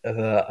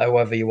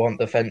 however you want,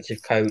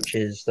 defensive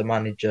coaches, the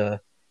manager.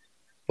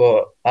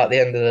 But at the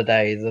end of the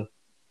day, the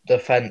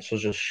defence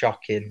was just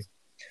shocking.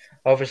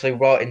 Obviously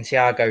brought in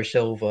Thiago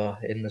Silva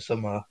in the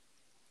summer.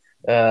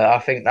 I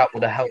think that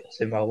would have helped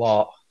him a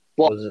lot.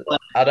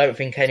 I don't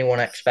think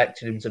anyone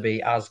expected him to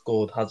be as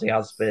good as he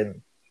has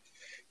been.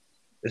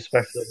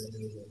 Especially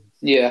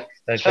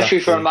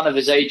for a man of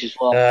his age as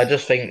well. I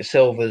just think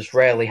Silva's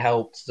really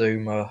helped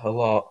Zuma a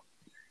lot.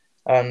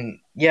 And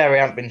yeah, he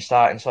hasn't been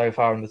starting so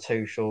far in the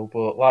Tuchel,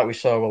 but like we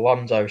saw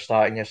Alonso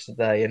starting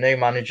yesterday, a new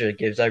manager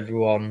gives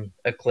everyone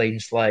a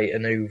clean slate, a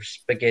new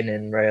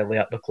beginning really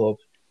at the club.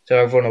 So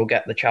everyone will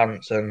get the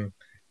chance, and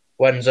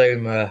when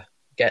Zuma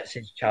gets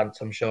his chance,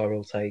 I'm sure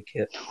he'll take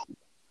it.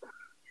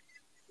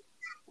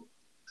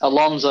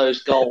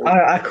 Alonso's goal.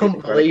 I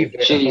couldn't believe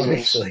it, Jesus.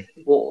 honestly.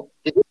 What?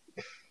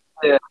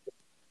 Yeah.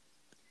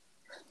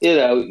 You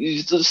know,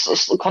 he's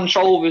just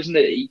control of his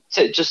knee,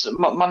 just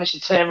managed to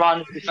turn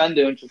around the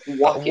defender and just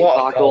whack it What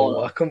a back goal.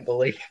 on. I couldn't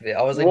believe it.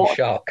 I was in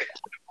shock.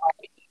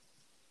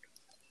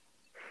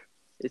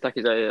 It's like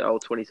his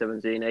old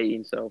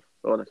 2017-18 self.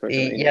 Oh, no,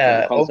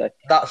 2017,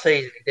 that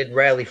season he did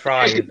really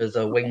thrive as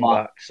a wing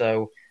back.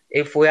 So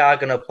if we are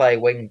going to play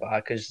wing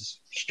back, as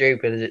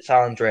stupid as it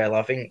sounds, real,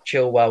 I think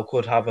Chilwell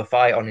could have a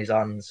fight on his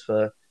hands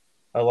for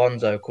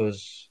Alonso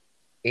because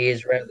he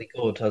is really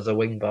good as a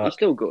wing back. He's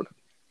still good.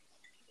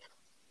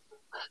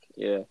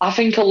 Yeah, I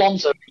think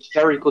Alonso is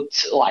very good,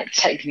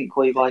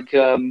 technically. I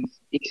don't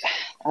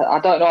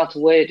know how to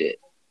word it.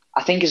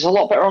 I think he's a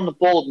lot better on the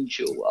ball than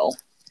Chilwell,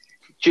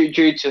 due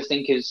to I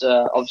think his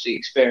obviously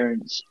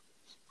experience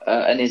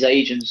and his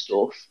age and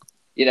stuff.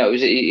 You know,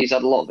 he's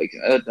had a lot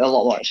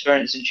more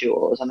experience than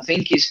Chilwell, and I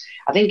think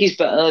he's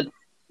better.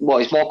 Well,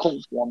 he's more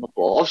comfortable on the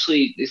ball.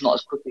 Obviously, he's not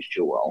as quick as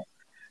Chilwell.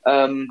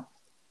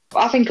 But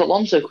I think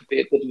Alonso could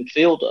be a good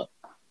midfielder.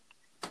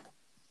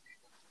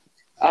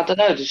 I don't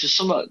know. There's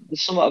something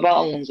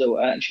about Alonso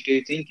I actually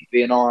do think he'd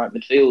be an alright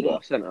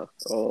midfielder. Centre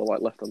or like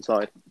left hand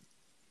side.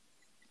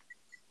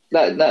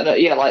 No,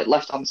 like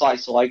left hand side.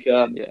 So like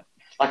in a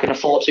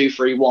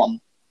 4-2-3-1,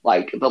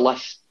 like the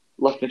left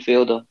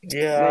midfielder.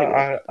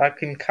 Yeah, I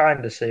can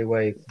kind of see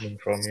where you're coming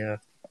from. Yeah.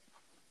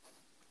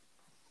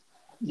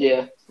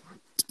 Yeah.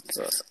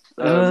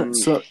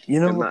 So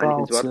you know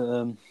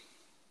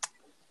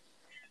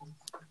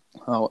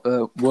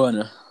about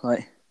Werner,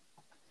 like.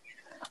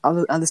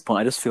 At this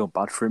point, I just feel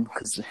bad for him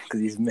because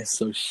he's missed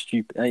so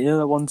stupid. You know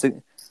that one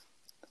thing.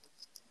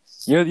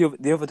 You know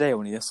the other day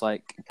when he just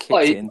kicked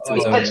it into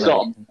his own head's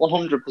gone.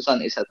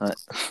 100% his head. Right.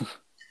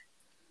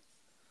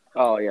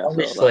 Oh yeah.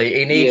 Honestly,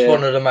 he needs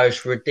one of the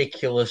most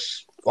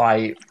ridiculous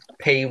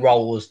P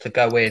rolls to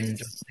go in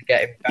just to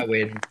get him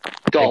going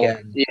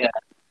again. Yeah.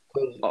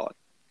 Oh.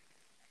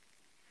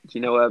 Do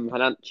you know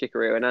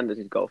Chicharito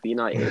Hernandez's goal for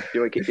United?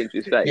 Do you kicked into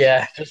his face?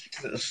 Yeah,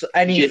 just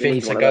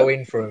anything to go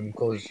in for him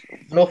because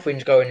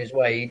nothing's going his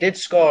way. He did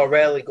score a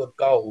really good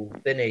goal,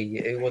 didn't he?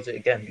 Who was it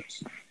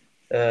against?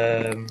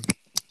 I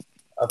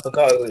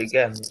forgot who it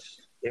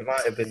against. It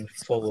might have been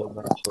Fulham,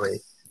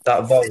 actually.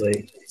 That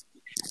volley.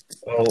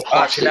 Well,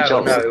 actually, no,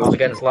 it was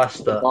against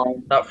Leicester.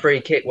 That free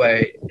kick where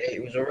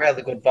it was a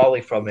really good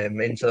volley from him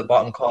into the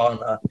bottom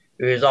corner.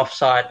 He was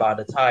offside by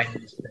the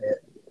tiniest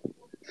bit.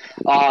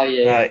 Oh,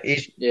 yeah.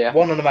 He's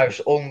one of the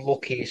most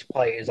unluckiest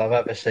players I've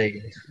ever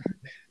seen.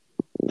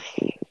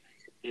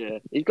 Yeah,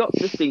 he's got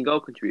 15 goal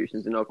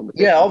contributions in all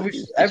competitions. Yeah,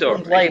 obviously,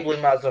 everyone's labelling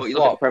him as a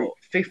flop, but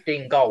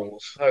 15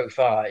 goals so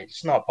far,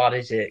 it's not bad,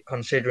 is it?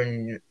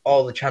 Considering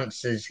all the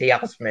chances he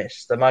has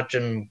missed.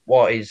 Imagine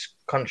what his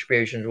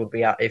contributions would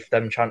be at if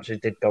them chances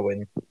did go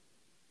in.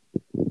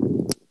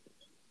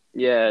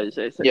 Yeah,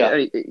 it's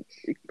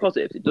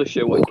positive. It does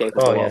show what he's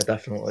capable of. Oh, yeah,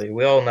 definitely.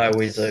 We all know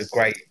he's a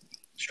great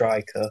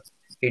striker.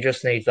 He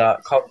just needs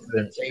that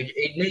confidence.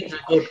 He needs a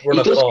good run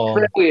of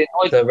form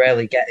to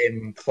really get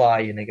him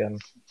flying again.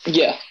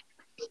 Yeah.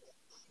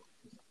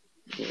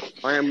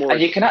 I am more... And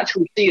you can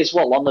actually see as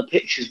well on the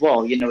pitch as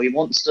well. You know, he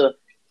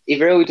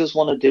really does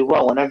want to do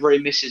well. Whenever he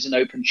misses an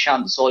open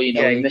chance or he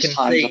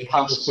mistimes a pass,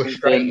 how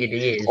frustrated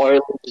he is.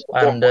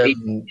 And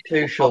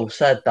Tuchel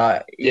said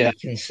that he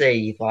can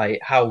see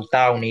how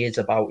down he is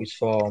about his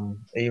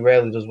form. He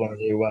really does want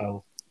to do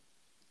well.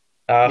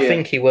 I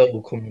think he will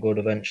become good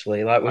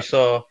eventually. Like we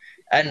saw.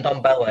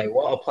 Ndombele,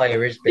 what a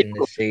player he's been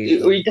this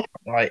season.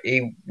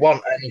 He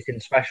wasn't anything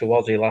special,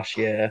 was he, last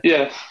year?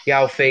 Yeah.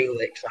 João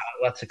Felix at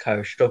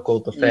Atletico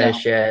struggled the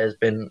first year, has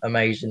been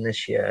amazing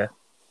this year.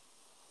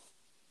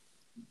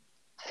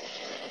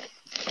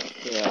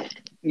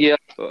 Yeah.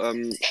 But,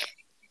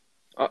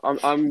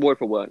 I'm worried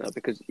for Werner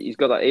because he's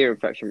got that ear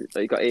infection.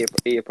 He's got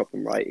ear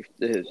problem, right?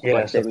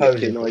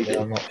 Supposedly,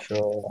 I'm not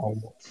sure.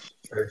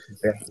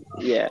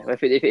 Yeah,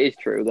 if it is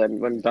true, then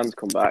when fans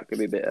come back, it'll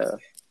be a bit...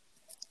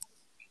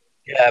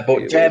 Yeah,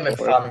 but German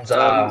fans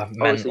are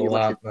mental,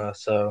 aren't they?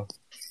 So.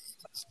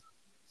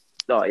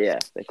 Oh yeah,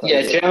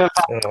 German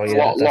fans are a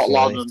lot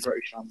louder than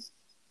British fans.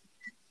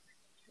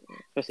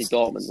 Especially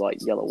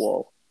Dortmund's yellow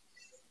wall.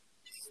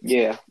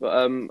 Yeah,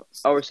 but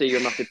obviously you're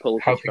a massive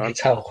Pulisic fan. How can you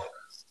tell?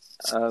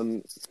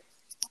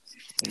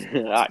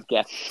 I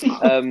guess.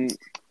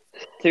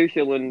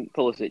 Tuchel and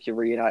Pulisic are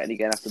reunited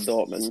again after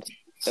Dortmund.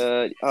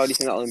 How do you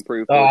think that'll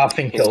improve? I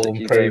think it'll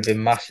improve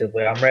him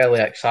massively. I'm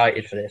really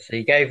excited for this.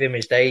 He gave him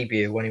his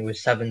debut when he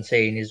was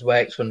 17. He's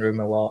worked under him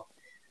a lot.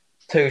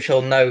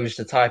 Tuchel knows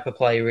the type of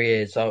player he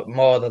is,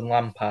 more than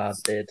Lampard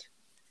did,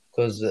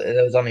 because they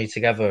was only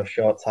together a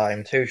short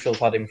time. Tuchel's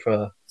had him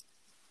for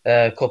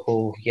a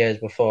couple years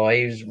before.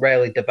 He's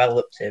really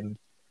developed him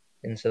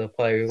into the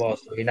player he was.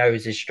 He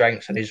knows his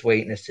strengths and his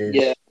weaknesses.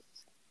 Yeah.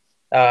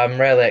 I'm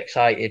really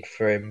excited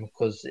for him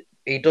because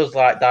he does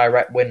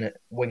direct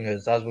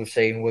wingers, as we've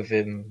seen with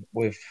him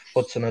with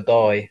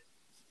Hudson-Odoi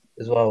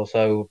as well.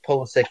 So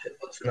Pulisic and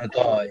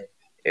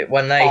Hudson-Odoi,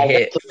 when they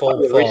hit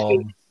full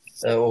form,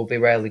 it will be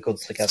really good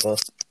together.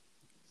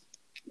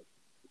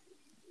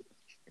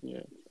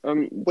 Yeah.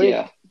 Where,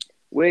 Yeah.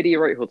 where do you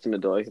rate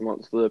Hudson-Odoi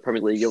amongst the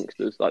Premier League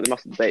youngsters? Like the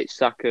massive debate: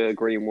 Saka,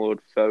 Greenwood,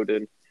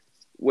 Foden.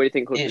 Where do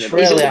you think It's Hudson-Odoi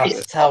really is? hard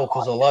to tell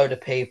because a load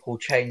of people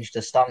change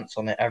the stance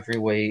on it every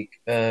week.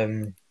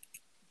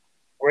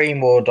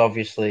 Greenwood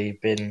obviously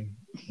been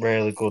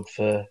really good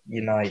for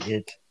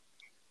United.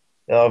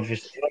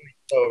 Obviously,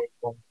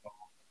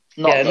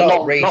 not Not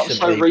so recently,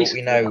 but we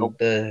recently. know No.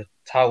 the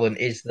talent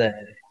is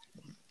there.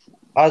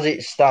 As it He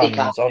can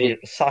stands, be. obviously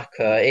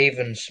Saka,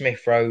 even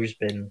Smith Rowe's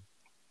been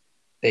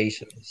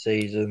decent this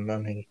season. I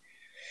mean,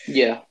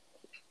 Yeah.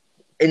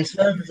 in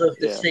terms of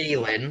the Yeah.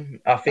 ceiling,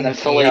 I And then think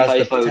he Felipe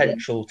has the Foden.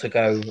 potential to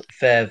go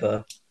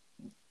further.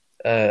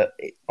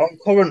 On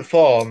current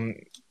form,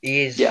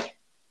 he is Yeah.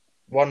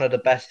 one of the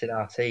best in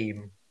our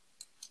team.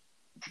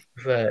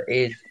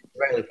 He's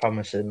really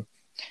promising.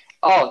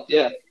 Oh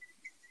yeah.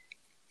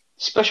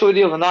 Especially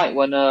the other night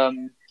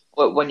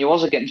when he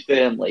was against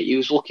Burnley, he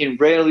was looking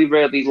really,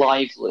 really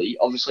lively.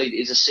 Obviously,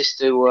 his assist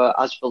to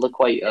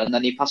Azpilicueta, and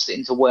then he passed it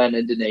into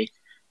Werner, didn't he?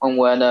 And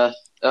Werner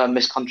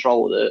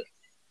miscontrolled it.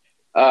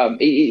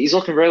 He's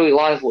looking really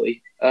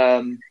lively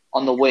on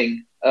the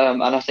wing,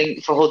 and I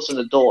think for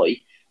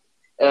Hudson-Odoi,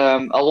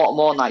 a lot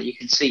more now you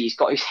can see he's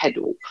got his head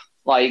up.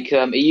 Like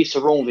he used to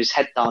run with his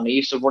head down. He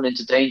used to run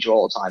into danger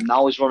all the time.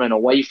 Now he's running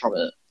away from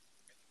it,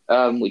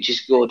 which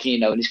is good, you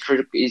know, and he's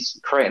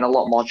creating a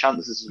lot more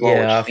chances as well,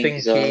 which Yeah, I I think think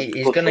is he's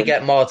good going for to him.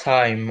 get more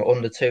time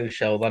under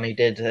Tuchel than he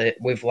did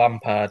with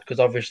Lampard. Because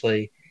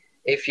obviously,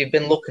 if you've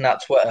been looking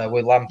at Twitter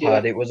with Yeah,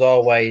 Lampard, it was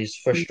always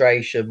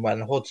frustration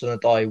when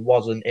Hudson-Odoi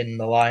wasn't in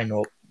the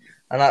lineup,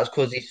 and that's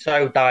because he's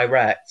so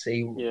direct.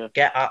 He Yeah.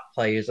 get at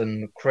players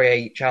and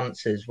create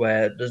chances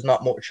where there's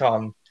not much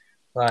on.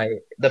 Like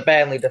the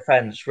Burnley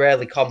defence,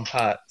 really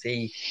compact.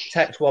 He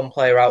takes one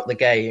player out the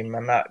game,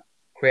 and that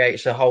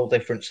creates a whole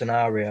different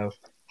scenario.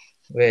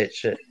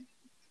 Which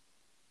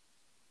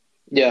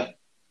yeah.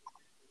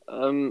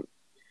 Um,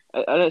 I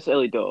know it's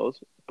early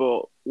doors,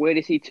 but where do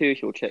you see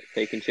Tuchel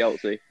taking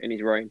Chelsea in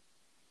his reign?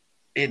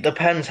 it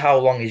depends how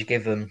long he's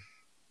given.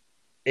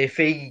 If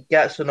he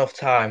gets enough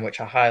time, which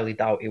I highly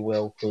doubt he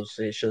will, because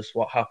it's just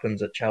what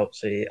happens at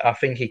Chelsea, I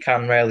think he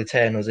can really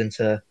turn us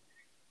into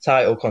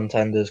title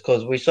contenders.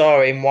 Because we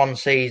saw in one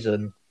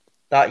season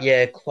that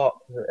year, Klopp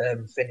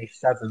finished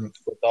seventh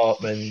for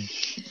Dortmund.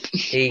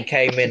 He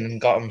came in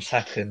and got him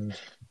second.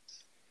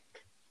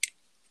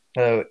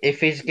 So if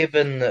he's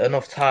given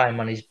enough time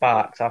and he's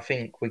backed, I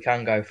think we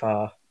can go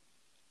far.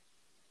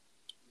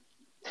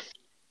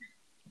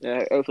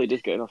 Yeah, hopefully he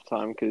does get enough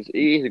time because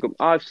he is a good.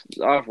 I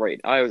would rate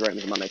him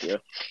as a manager.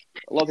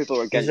 A lot of people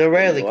are He's against a him,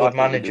 really but I good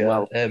think he'll do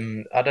manager.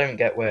 well. I don't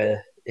get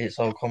where it's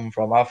all come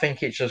from. I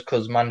think it's just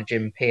because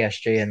managing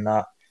PSG and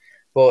that.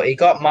 But he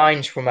got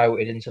Mainz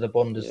promoted into the Yeah,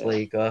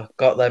 Bundesliga,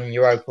 got them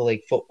Europa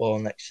League football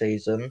next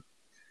season.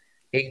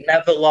 He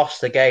never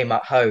lost a game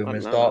at I home don't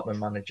as know that. Dortmund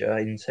manager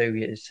in 2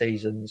 years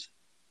seasons.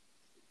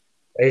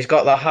 He's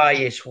got the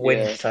highest win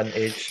Yeah,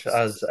 percentage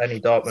as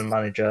any Dortmund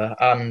manager,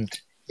 and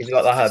he's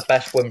got the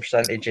best win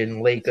percentage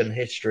in league and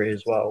history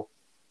as well.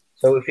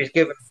 So if he's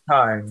given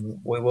time,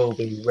 we will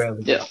be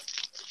really good. Yeah.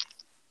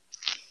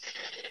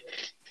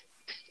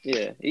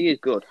 yeah, he is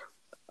good.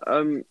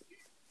 Um,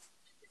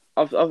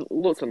 I've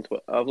looked on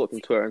Twitter. I've looked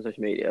on Twitter and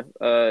social media.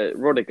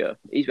 Rudiger,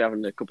 he's been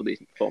having a couple of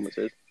decent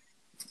performances.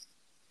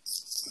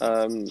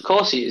 Of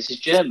course he is. He's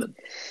German.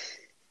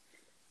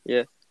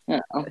 Yeah. Yeah.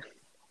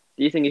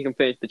 Do you think he can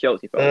finish the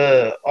Chelsea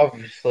photo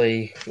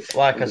Obviously,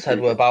 like I under said,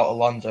 we're Tuchel? about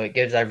Alonso. It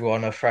gives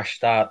everyone a fresh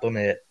start, doesn't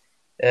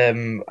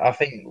it? I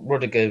think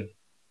Rudiger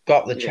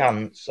got the Yeah,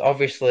 chance.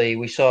 Obviously,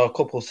 we saw a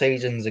couple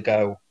seasons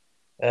ago,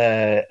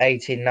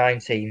 18,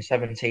 19,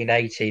 17,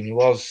 18. He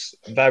was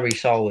very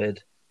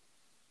solid.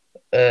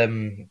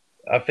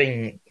 I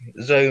think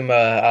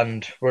Zuma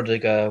and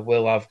Rudiger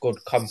will have good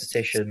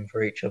competition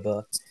for each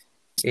other.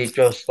 It's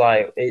just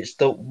like it's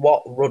the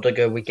what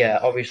Rudiger we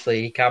get.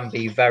 Obviously, he can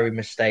be very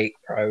mistake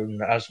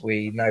prone, as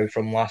we know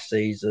from last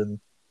season,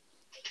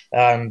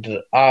 and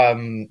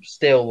I'm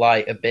still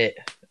like a bit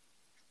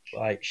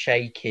like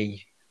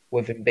shaky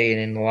with him being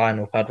in the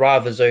lineup. I'd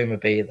rather Zuma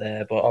be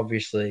there, but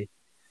obviously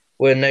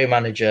with a new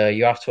manager,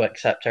 you have to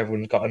accept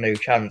everyone's got a new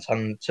chance.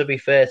 And to be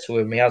fair to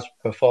him, he has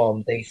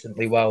performed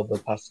decently well the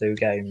past two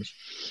games.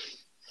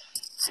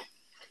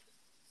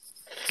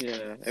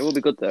 yeah. It will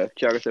be good though if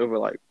Thiago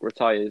Silva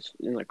retires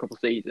in a couple of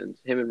seasons.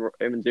 Him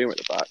and Zuma at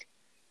the back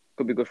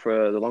could be good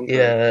for the long term.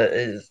 Yeah,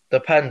 it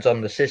depends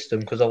on the system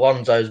because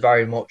Alonso is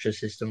very much a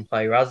system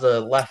player. As a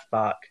left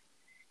back,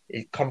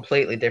 he's a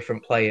completely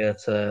different player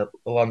to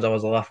Alonso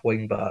as a left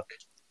wing back.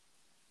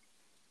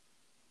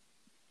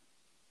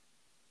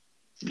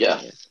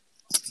 Yeah.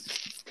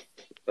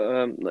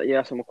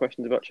 Yeah. Some more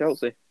questions about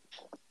Chelsea.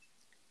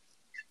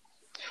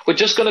 We're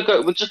just gonna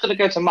go. We're just gonna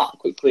go to Matt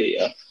quickly.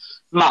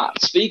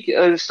 Matt,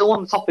 still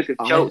on the topic of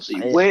I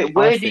Chelsea. I, Where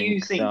I do you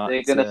think think they're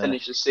that gonna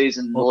finish the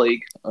season in the look,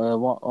 league?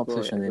 what Oh,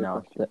 position yeah, are they good now?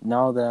 question.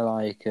 Now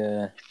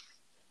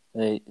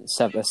they're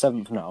they're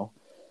seventh now.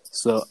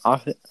 So I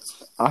think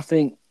I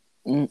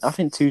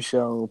think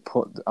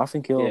Tuchel I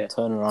think he'll Yeah,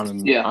 turn around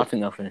and Yeah. I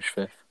think they'll finish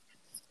fifth.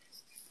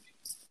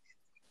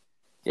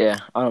 Yeah,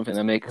 I don't think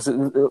they make. Because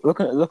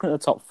looking at the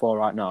top four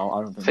right now,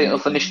 I don't think Think they'll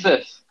they're finish making,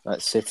 fifth?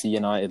 like City,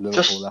 United,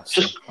 Liverpool,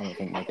 Leicester. I don't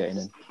think they're getting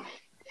in.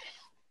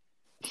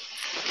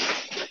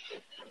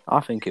 I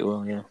think it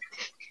will. Yeah.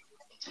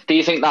 Do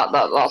you think that's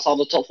how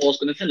the top four is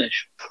going to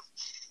finish?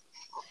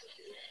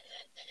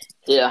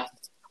 Yeah.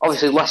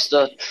 Obviously,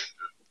 Leicester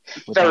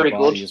Without very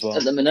good Vardy as well.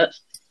 at the minute.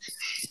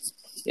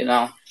 You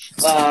know,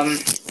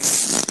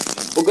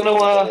 we're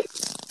gonna.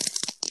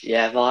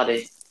 Yeah,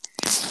 Vardy,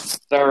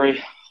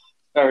 very,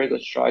 very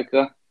good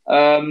striker.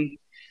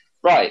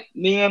 Right,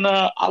 me and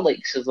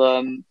Alex have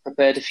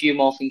prepared a few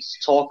more things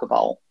to talk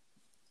about.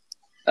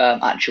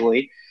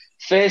 Actually,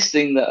 first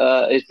thing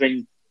that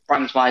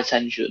brings my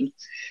attention,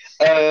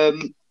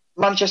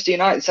 Manchester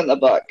United centre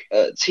back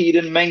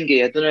Teden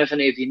Mengi. I don't know if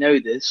any of you know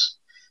this.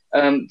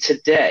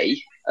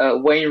 Today,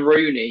 Wayne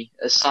Rooney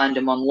has signed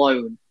him on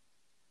loan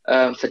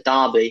for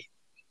Derby.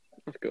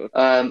 That's good.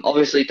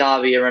 Obviously,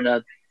 Derby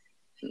are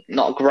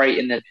not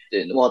great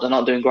they're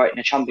not doing great in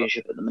the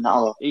Championship at the minute,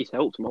 are He's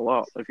helped them a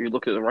lot. If you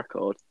look at the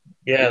record,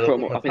 Yeah, I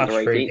think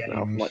they're 18th now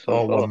from like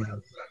 24.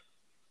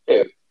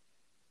 they?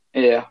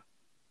 Yeah.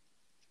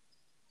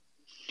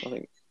 I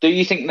think. Do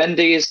you think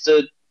Mendy is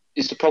the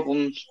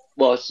problem?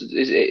 Well,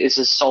 is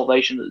the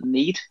salvation that they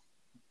need?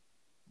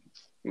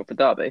 What, for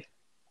Derby?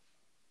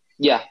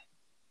 Yeah.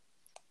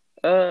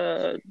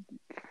 I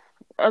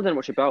don't know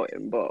much about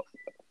him, but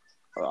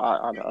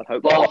I'd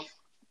hope. Well,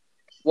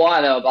 what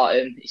I know about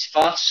him, he's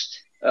fast,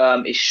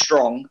 he's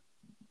strong,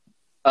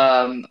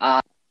 and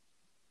I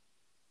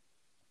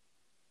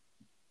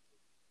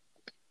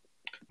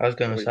was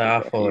going to say,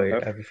 I thought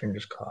everything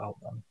just cut out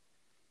then.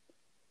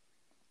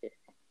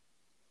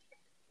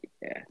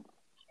 Yeah.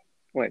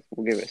 Wait,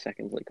 we'll give it a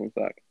second until he comes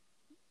back.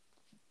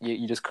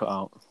 You just cut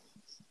out.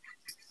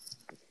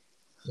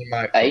 You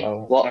might hey, cut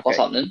out. what's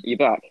happening? You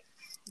back?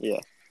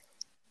 Yeah.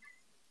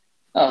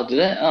 Oh, did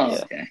it? Oh,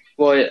 Yeah. okay.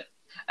 Well, yeah.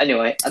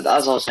 Anyway, as I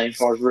was saying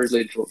before, I was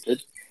rudely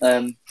interrupted.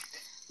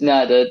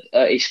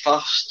 He's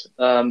fast.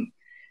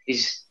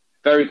 He's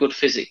very good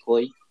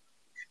physically,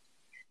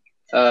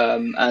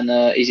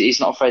 and he's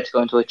not afraid to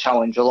go into a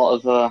challenge. A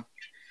lot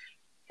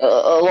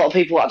of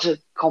people had to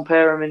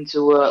compare him into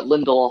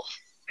Lindelof.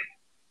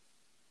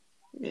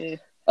 Yeah.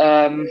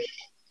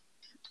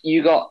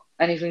 You got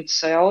anything to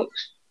say,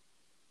 Alex?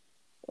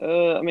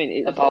 I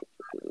mean,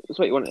 it's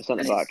what you want at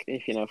centre back.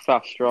 If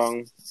fast,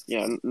 strong,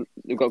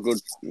 they've got good,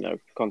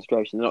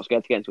 concentration. They're not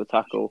scared to get into a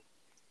tackle.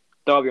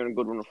 Derby are on a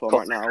good run of form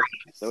right now,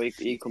 so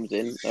he comes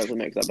in, hopefully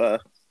makes that better.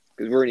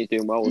 Because Rooney's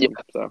doing well with them.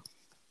 So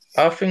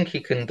I think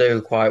he can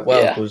do quite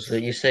well because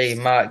you see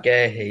Mark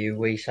Gahey, who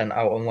we sent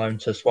out on loan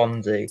to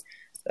Swansea,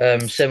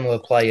 similar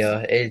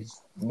player, is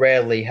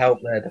rarely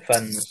helped their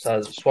defence.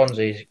 As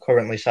Swansea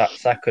currently sat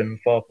second,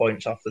 4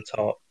 points off the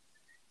top.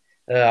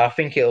 I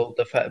think it'll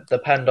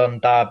depend on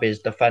Derby's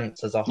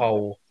defence as a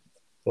whole,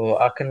 but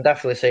I can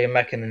definitely see him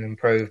making an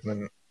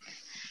improvement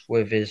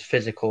with his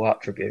physical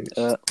attributes.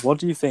 What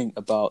do you think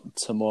about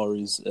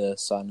Tomori's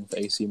signing for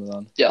AC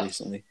Milan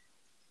recently?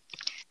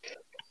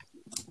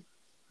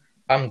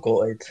 I'm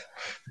gutted.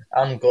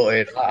 I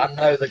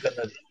know they're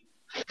gonna.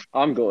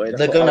 I'm gutted.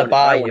 They're gonna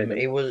buy him.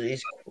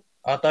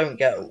 I don't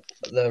get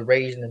the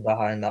reasoning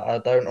behind that. I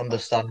don't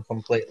understand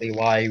completely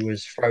why he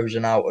was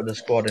frozen out of the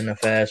squad in the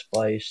first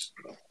place.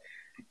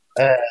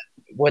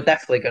 We're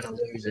definitely gonna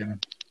lose him.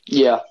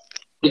 Yeah.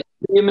 Did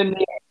you see him in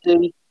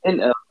the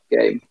Inter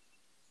game?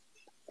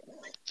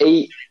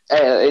 In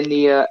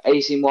the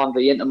AC Milan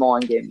v Inter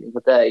Milan game the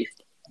other day,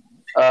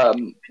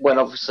 when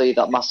obviously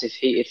that massive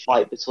heated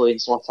fight between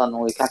Zlatan and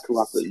Lukaku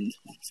happened,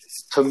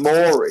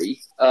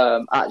 Tomori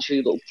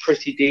actually looked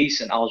pretty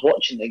decent. I was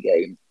watching the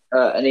game,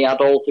 and he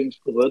had all things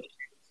covered.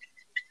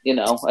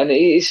 And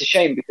it's a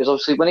shame because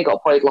obviously when he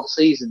got played last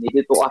season, he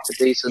did look like a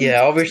decent.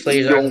 Yeah, obviously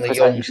he's only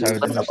young, so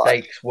the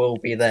mistakes will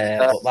be there,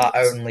 but that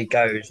only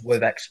goes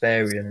with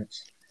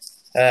experience.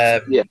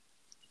 I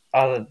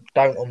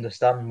don't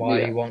understand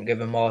why you won't give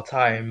him more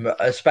time,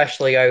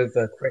 especially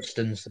over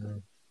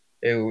Christensen,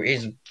 who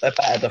is a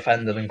better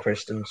defender than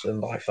Christensen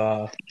by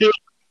far.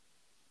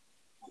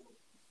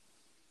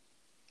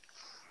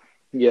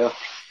 Yeah.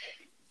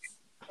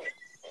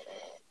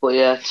 But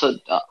yeah, so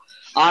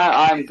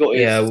I'm gutted.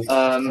 Yeah,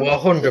 well,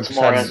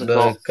 100%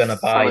 they're going to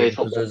buy him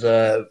because there's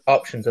an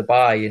option to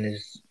buy in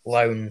his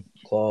loan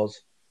clause.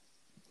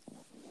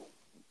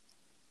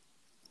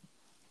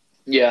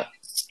 Yeah.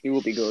 He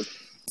will be good.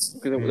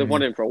 Because they've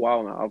wanted him for a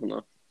while now, haven't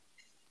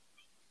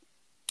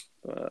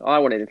they? I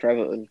wanted him for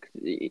Everton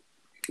because it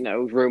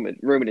was rumoured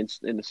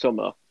in the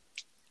summer,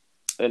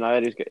 and I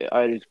heard he was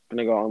going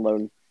to go on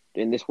loan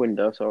in this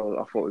window, so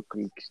I thought we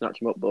could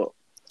snatch him up, but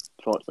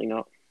unfortunately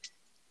not.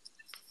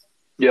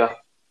 Yeah.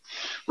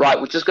 Right,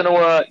 we're just going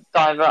to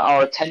divert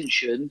our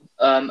attention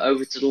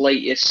over to the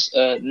latest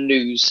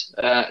news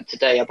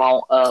today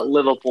about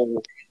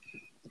Liverpool.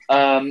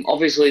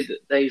 Obviously,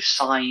 they've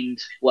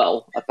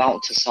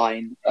about to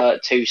sign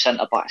 2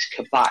 centre-backs,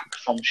 Kabak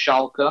from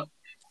Schalke,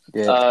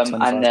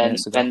 and then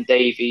Ben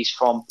Davies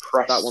from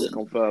Preston. That one's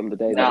confirmed, the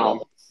Davies now,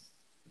 one.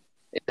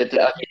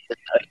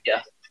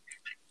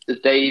 the the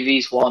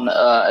Davies one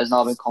has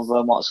now been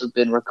confirmed once we've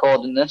been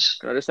recording this.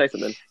 Can I just say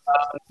something?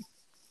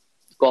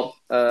 Go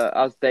on.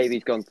 As Davies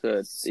he's gone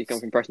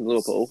from Preston to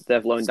Liverpool.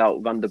 They've loaned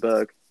out Van der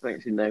Berg, I think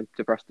it's his name,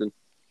 to Preston.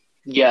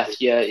 Yeah.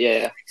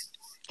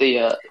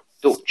 The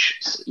Dutch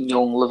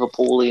young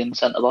Liverpoolian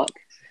centre back.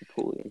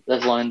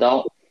 They've lined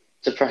out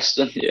to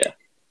Preston. Yeah.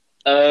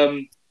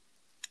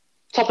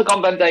 Topic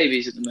on Ben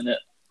Davies at the minute.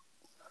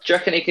 Do you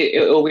reckon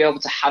he'll be able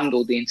to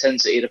handle the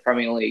intensity of the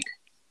Premier League?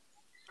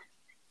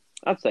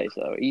 I'd say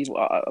so. I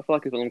feel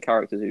like he's one of them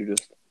characters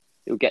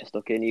he'll get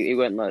stuck in. He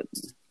won't let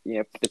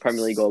the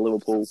Premier League or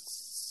Liverpool,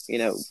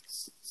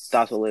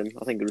 dazzle him.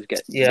 I think he'll just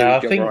get. Yeah, I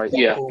think right,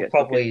 we'll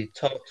probably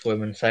talk to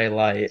him and say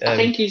I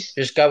think he's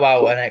just go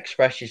out and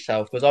express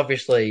yourself, because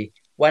obviously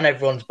when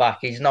everyone's back,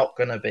 he's not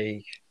going to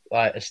be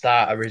like a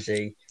starter, is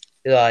he?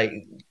 Like,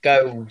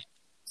 go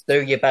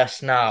do your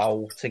best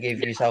now to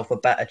give yourself a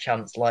better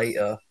chance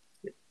later.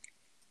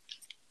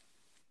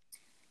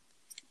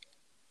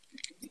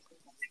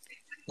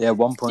 Yeah,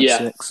 1.6. Yeah.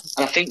 And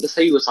I think the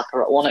fee was at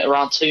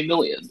around 2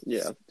 million.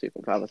 Yeah,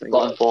 2.5, I think.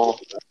 Got him for.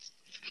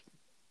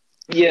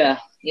 Yeah,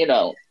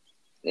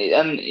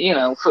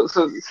 and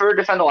for a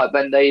defender like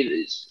Ben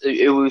Davies,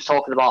 who was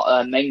talking about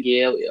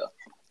Mengi earlier,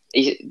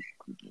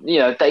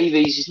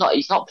 Davies he's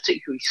not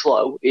particularly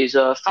slow. He's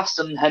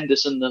faster than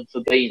Henderson and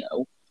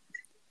Fabinho.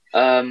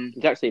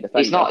 He's actually a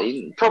defender.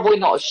 He's probably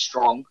not as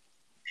strong,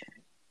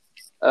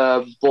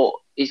 but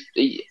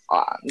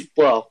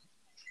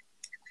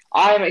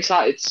I am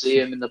excited to see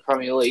him in the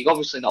Premier League.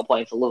 Obviously not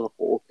playing for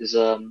Liverpool because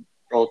we're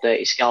all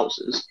dirty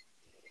Scousers,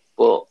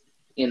 but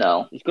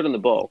he's good on the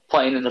ball.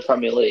 Playing in the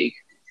Premier League,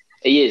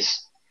 he is.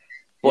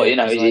 But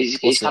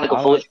he's kind of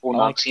got Liverpool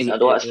now.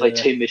 Let's play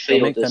two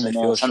midfielders and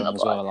one centre back.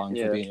 As well, allowing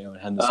Fabinho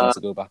and Henderson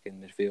to go back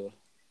in midfield.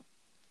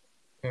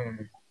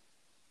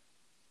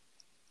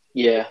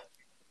 Yeah.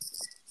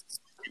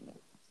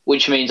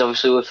 Which means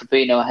obviously with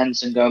Fabinho and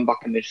Henderson going back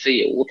in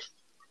midfield,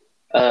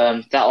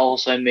 that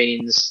also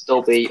means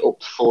they'll be up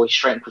to full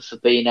strength with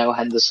Fabinho,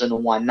 Henderson,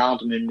 and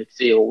Wijnaldum in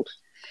midfield.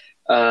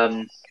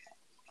 And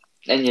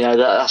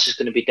that's just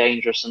going to be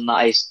dangerous, and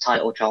that is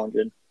title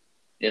challenging.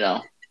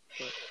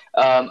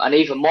 And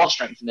even more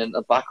strengthening at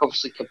the back,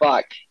 obviously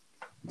Kabak.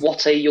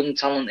 What a young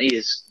talent he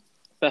is.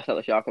 Best at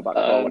the Schalke back.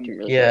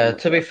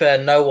 To be fair,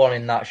 no one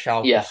in that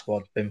Schalke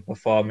squad's been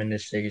performing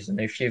this season.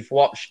 If you've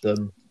watched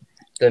them,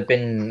 they've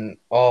been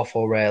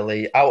awful,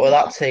 really. Out of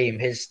that team,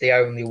 he's the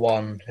only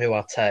one who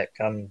I take.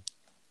 And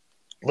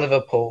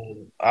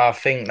Liverpool, I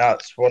think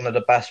that's one of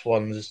the best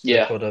ones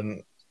they could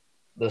have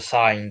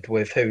signed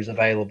with who's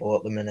available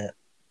at the minute.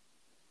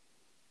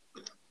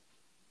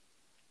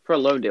 For a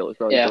loan deal, it's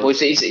very good. Well,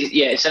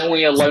 it's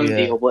only a loan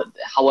deal, but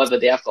however,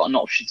 they have got an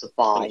option to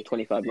buy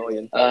 25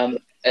 million at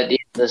the end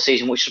of the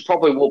season, which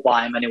probably will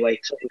buy him anyway,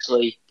 because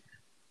obviously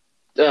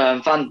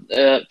Van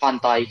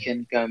Dijk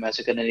and Gomez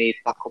are going to need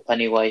backup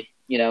anyway.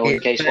 In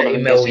case one of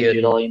them gets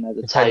injured or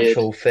they're tired.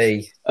 Potential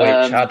fee, which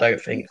I don't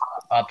think is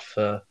bad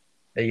for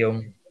a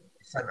young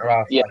centre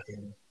half. Yeah,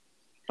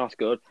 that's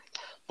good.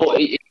 But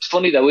it's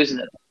funny though, isn't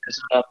it?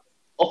 Because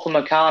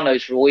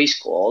Upamecano's release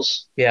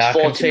clause. Yeah, I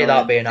can see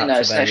that being activated.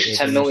 It's an extra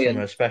 10 million,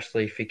 summer,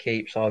 especially if he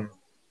keeps on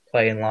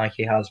playing like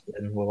he has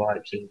been with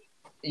Leipzig.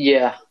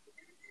 Yeah,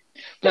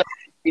 no,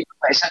 it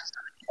makes sense.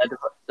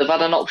 They've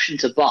had an option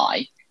to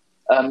buy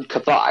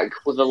Kabak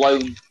with a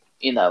loan,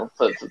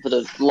 for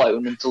the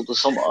loan until the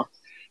summer,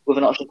 with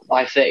an option to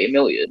buy 30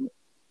 million.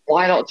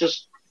 Why not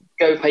just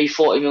go pay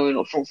 40 million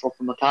up front for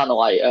Upamecano?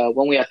 Like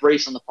when we had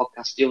Reece on the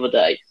podcast the other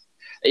day,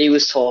 he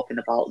was talking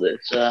about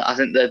this. I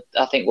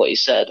think what he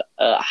said,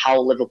 how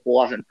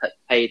Liverpool haven't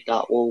paid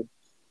that will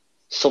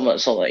something.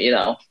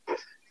 I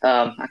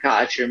can't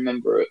actually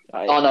remember it.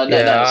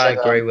 I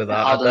agree with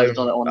that.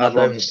 I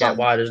don't get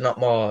why there's not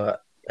more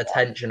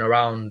attention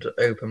around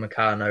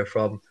Upamecano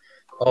from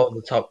all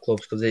the top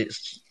clubs, because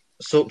it's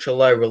such a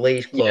low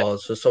release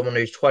clause for someone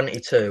who's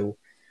 22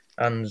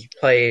 and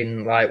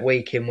playing like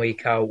week in,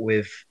 week out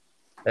with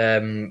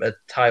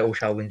title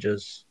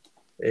challengers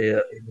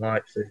in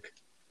Leipzig.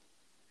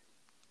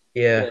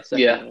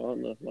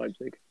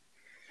 Leipzig.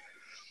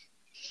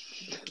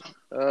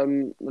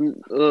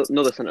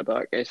 Another centre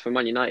back is for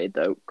Man United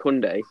though.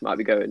 Kunde might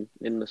be going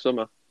in the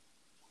summer.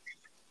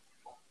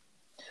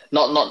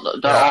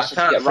 I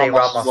can't see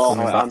Ramos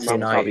coming back to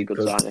United,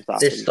 because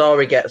this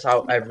story gets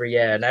out every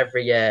year, and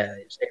every year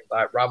it seems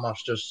like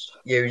Ramos just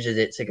uses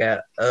it to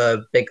get a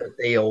bigger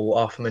deal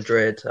off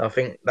Madrid. I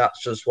think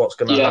that's just what's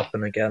going to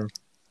happen again.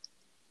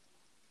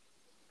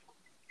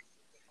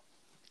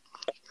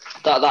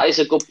 That is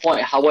a good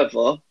point.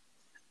 However,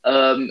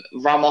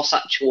 Ramos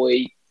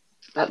actually,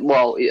 a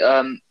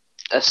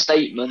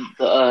statement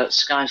that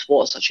Sky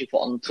Sports actually put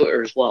on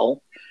Twitter as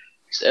well.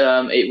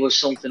 It was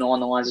something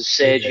along the lines of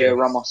Sergio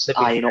Ramos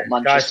eyeing up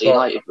Manchester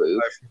United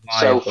move.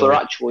 So for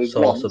actually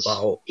once,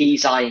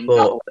 he's eyeing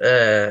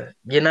that.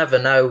 You never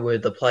know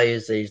with the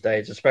players these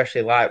days,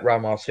 especially like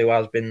Ramos, who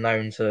has been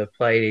known to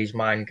play these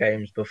mind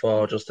games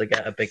before just to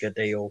get a bigger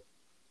deal.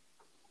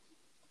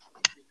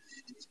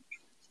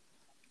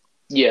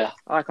 Yeah,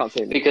 I can't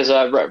see him. because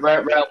Real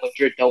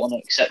Madrid don't want to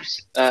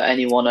accept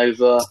anyone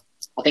over.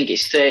 I think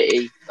it's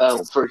 30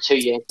 for a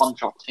 2-year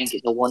contract. I think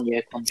it's a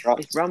 1-year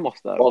contract. It's Ramos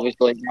though.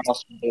 Obviously,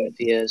 Ramos been doing it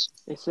for years.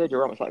 It's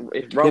Sergio Ramos. Like,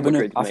 it's Real Yeah, but no,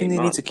 Madrid's I think main they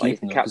man. need to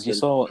keep him the because you captain.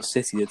 saw what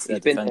City had He's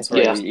said been there defense for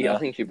Yeah. ages. I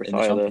think he should in the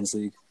retire there. Champions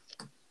League.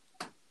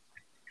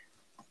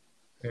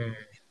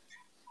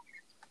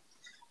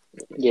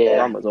 Yeah,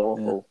 Ramos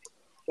awful.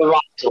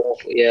 Ramos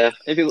awful. Yeah,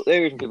 The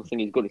reason people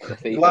think he's good is because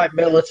FIFA. Like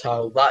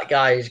Militao, that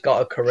guy's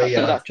got a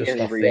career That's just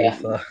the off only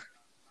reason. FIFA.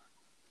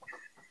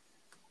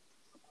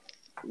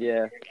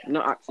 Yeah,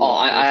 not actually.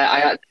 I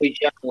actually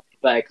genuinely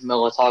beg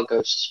Militao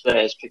goes to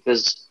Spurs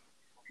because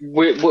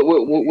with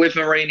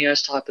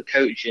Mourinho's type of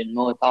coaching,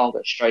 Militao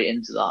goes straight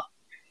into that.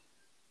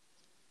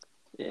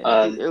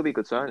 Yeah, it'll be a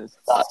good signing.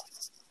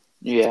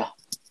 Yeah.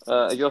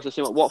 Have you also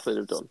seen what Watford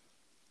have done?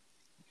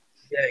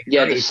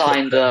 Yeah, they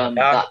signed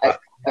that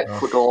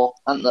Ecuador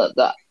and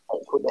that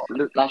Ecuador.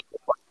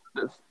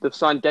 They've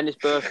signed Dennis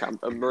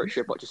Bergkamp and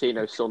Mauricio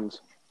Pochettino's sons.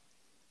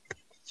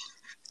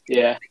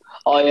 Yeah.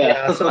 Oh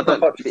yeah. I saw the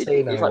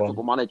Pochettino It's like one.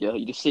 Football Manager.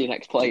 You just see an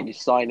ex-player and you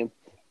sign him.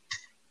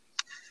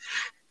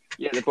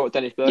 Yeah, they brought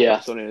Dennis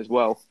Bergkamp's son in as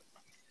well.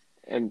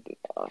 And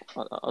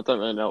I don't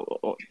really know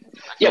what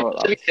Yeah, but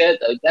to be fair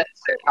though,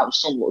 Dennis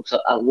Bergkamp's son looks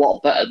a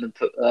lot better than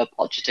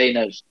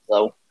Pochettino's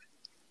though.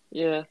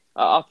 Yeah,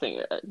 I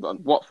think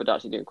Watford are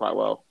actually doing quite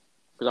well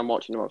because I'm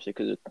watching them obviously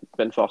because of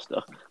Ben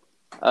Foster.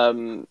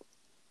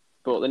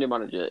 But the new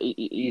manager,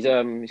 he's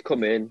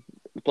come in.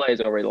 The players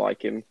already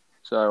like him,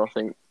 so I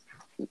think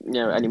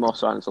any more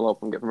signings will help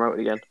them get promoted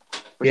again.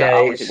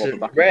 It's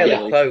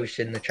really close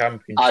in the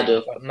Championship. I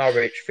do.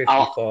 Norwich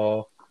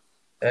 54,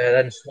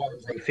 then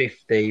Swansea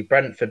 50,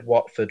 Brentford,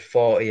 Watford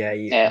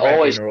 48. Yeah, Reading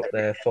always are up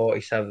there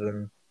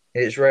 47.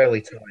 It's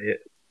really tight.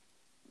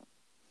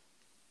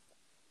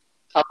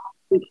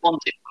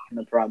 Swansea back in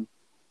the Prem.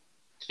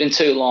 It's been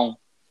too long.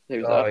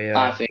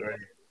 I think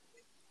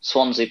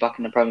Swansea back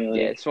in the Premier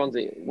League. Yeah,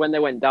 Swansea. When they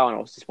went down, I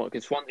was disappointed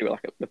because Swansea were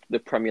like the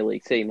Premier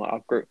League team. Like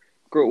I grew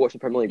up watching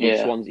the Premier League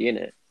with Swansea in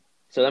it.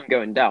 So them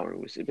going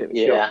down was a bit of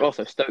a shock.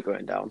 Also, Stoke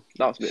going down.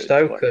 That was a bit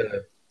Stoke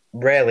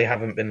really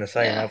haven't been the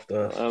same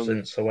after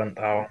since they went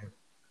down.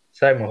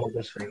 Same with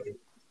Huddersfield.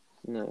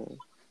 No.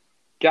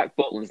 Jack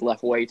Butland's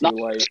left way too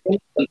late.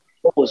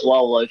 As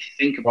well, though, if you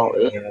think about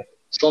it.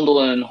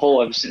 Sunderland and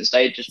Hull, ever since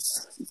they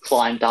just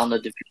climbed down the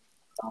division.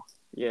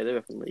 Yeah, they're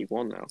up in League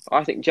One now.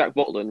 I think Jack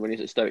Butland, when he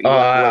was at Stoke, he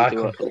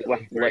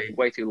left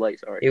way too late.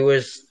 Sorry, he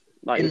was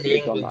in the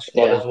England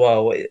squad as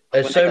well.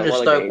 As soon as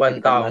Stoke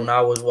went down,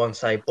 I was one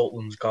say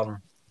Butland's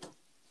gone.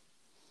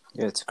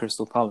 Yeah, to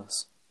Crystal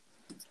Palace.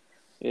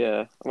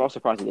 Yeah, I'm also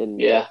surprised he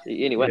didn't. Yeah,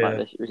 he only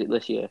went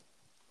this year?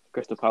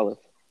 Crystal Palace.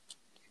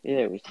 Yeah,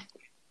 it was.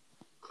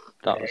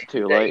 That was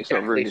too late.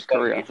 Sort of ruined his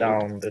career.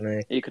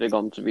 He could have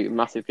gone to be a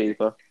massive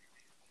keeper.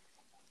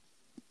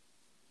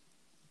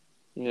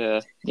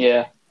 Yeah.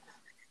 Yeah.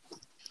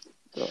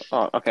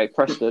 Okay.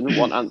 Preston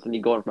want Anthony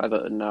Gordon from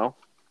Everton now.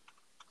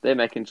 They're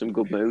making some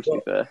good moves, to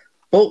be fair.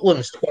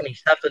 Butland's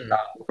 27 now.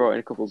 Brought in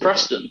a couple of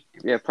Preston?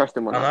 Yeah,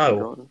 Preston want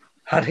Anthony Gordon.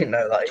 I didn't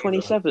know that.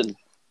 27.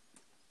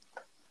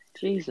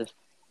 Jesus.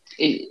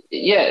 He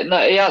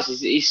has.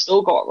 He's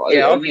still got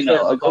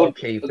a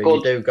goalkeeper.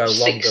 You do go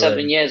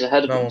 6-7 years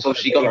ahead of him. So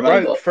you got to remember.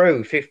 He broke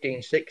through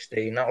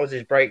 15-16. That was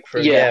his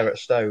breakthrough year at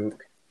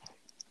Stoke.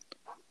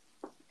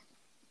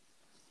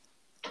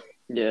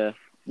 Yeah.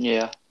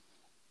 Yeah.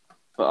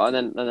 But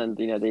and then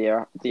the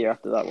year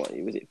after that,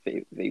 he was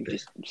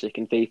just sick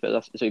in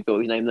FIFA. So he built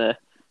his name there.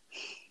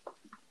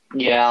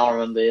 Yeah, I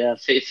remember. Yeah,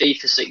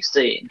 FIFA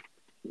 16.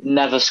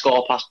 Never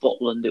score past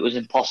Butland. It was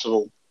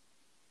impossible.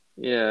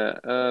 Yeah.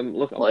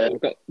 Look,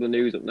 we've got the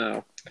news up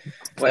now.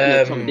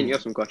 Wait, Tom, didn't you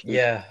have some questions?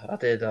 Yeah, I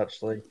did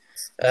actually.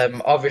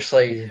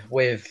 Obviously,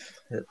 with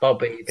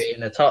Bobby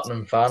being a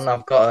Tottenham fan,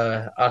 I've got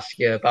to ask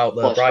you about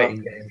the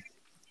Brighton game.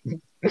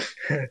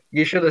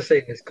 You should have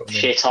seen this coming.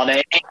 Shit on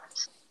it.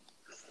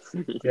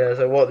 Yeah.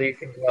 So, what do you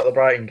think about the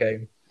Brighton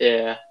game?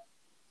 Yeah.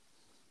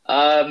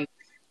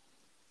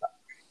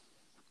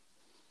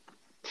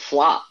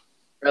 Flat.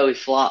 Really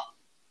flat.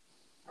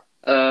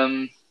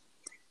 I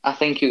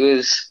think it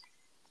was.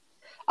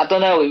 I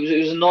don't know. It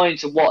was annoying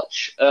to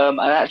watch.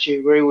 I actually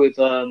agree with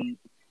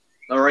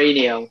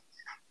Mourinho.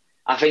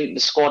 I think the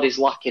squad is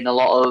lacking a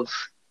lot of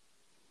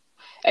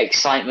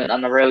excitement,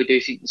 and I really do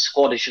think the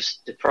squad is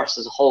just depressed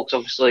as a whole. Because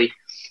obviously,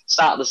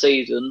 start of the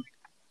season,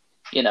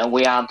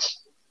 we had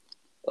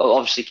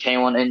obviously came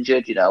on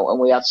injured, and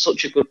we had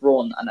such a good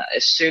run. And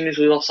as soon as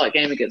we lost that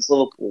game against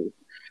Liverpool,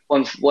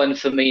 when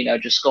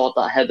Firmino just scored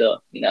that header,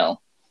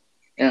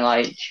 in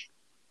like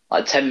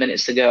 10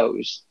 minutes to go,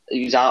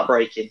 it was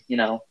heartbreaking,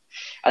 And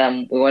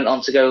then we went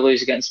on to go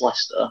lose against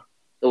Leicester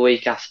the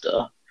week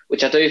after,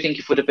 which I do think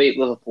if we'd have beat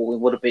Liverpool, we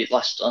would have beat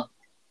Leicester.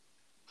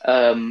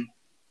 And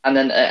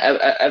then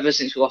ever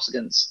since we lost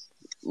against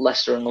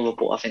Leicester and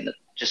Liverpool, I think that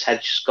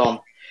head's just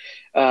gone.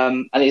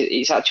 And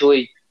it's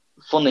actually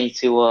funny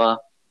to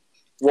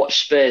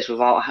watch Spurs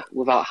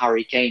without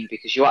Harry Kane,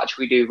 because you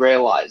actually do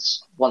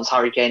realise once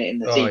Harry Kane is in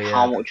the team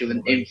how much of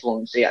an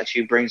influence he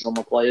actually brings on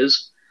the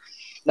players.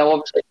 Now,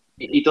 obviously,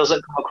 he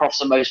doesn't come across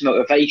the most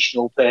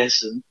motivational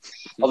person.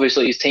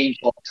 Obviously, his team's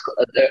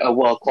a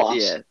world class.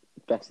 Yeah,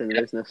 best in the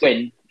business.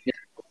 Win.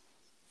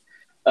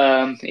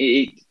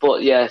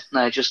 But yeah,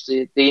 no, just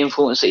the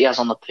influence that he has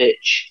on the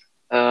pitch,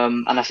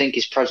 and I think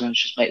his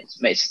presence just makes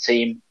the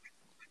team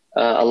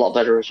a lot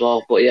better as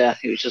well. But yeah,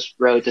 it was just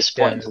really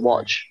disappointing to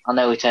watch. I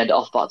know he turned it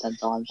off about 10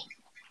 times.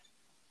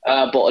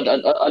 But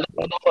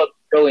another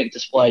brilliant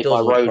display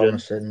by Roden.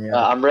 Promising,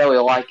 yeah. I'm really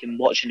liking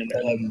watching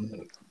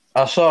him.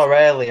 I saw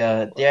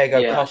earlier Diego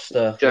Yeah,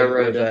 Costa Joe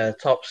with Roden. a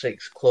top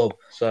 6 club.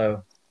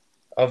 So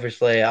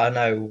obviously, I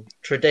know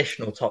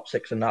traditional top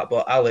 6 and that.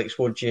 But Alex,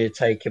 would you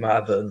take him at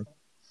Everton?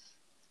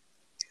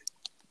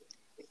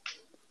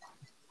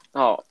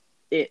 Oh,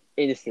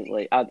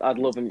 instantly. I'd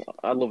love him.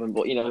 I'd love him.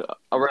 But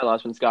I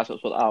realised when Sky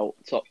Sports put out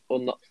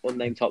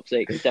unnamed top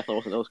 6, it definitely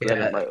wasn't us because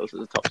they didn't rate us as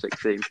a top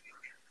 6 team.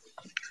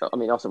 I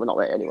mean, also we're not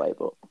rated anyway.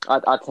 But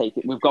I'd take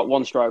it. We've got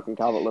one striker in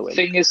Calvert-Lewin.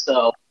 Thing is,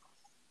 though,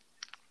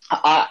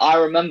 I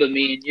remember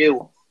me and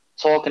you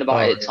talking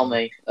about it,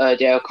 Tommy.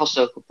 Diego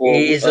Costa a couple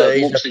he's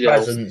months a ago.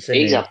 presence.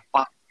 He's a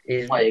back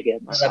he's player again.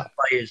 one of them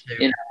players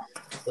who,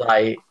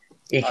 like,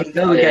 he can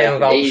go a game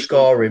without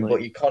scoring, constantly.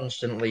 but you're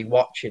constantly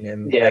watching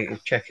him, Yeah.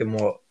 checking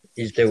what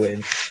he's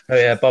doing. Oh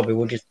yeah, Bobby,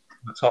 would you take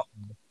him at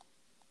Tottenham?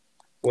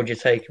 Would you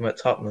take him at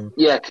Tottenham?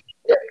 Yeah.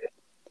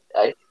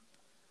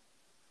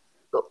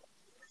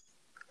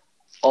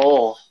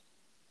 Oh.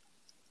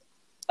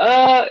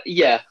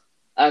 Yeah.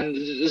 And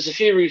there's a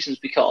few reasons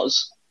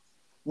because,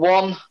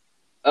 one,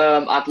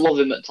 I'd love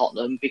him at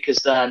Tottenham because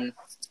then,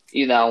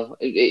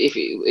 if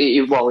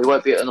he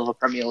won't be at another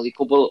Premier League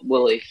club,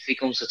 will he, if he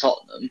comes to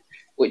Tottenham,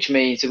 which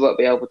means he won't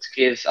be able to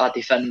give our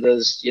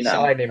defenders,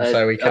 sign him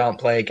so he can't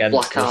play against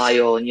black us. eye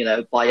or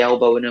by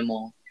elbowing him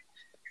or.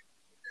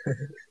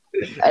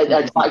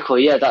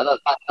 Exactly, yeah. That's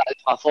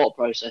my thought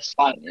process.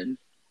 Sign him,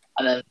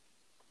 and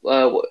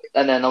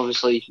then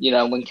obviously,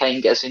 when Kane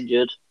gets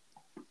injured,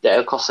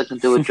 Diego Costa can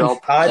do a job.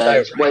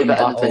 It's way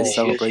better than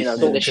Vinicius.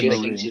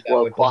 Vinicius thinks he's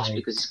world class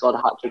because he's got a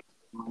hat trick.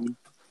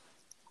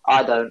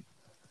 I don't.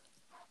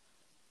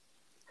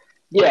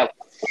 Yeah,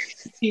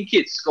 I think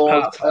it's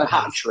scored a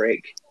hat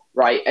trick,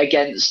 right,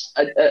 against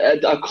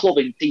a club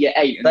in Tier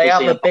 8. They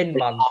have a bin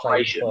man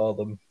playing for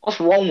them. What's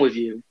wrong with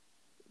you?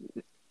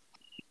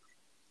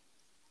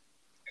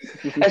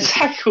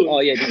 Exactly. Oh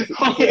yeah, did you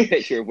get a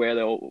picture of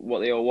what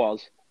they all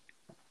was?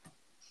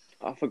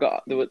 I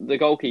forgot the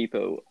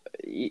goalkeeper.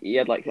 He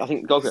had I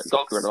think goalkeeper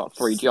had about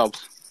 3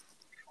 jobs.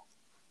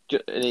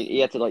 And he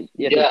had to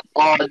Yeah.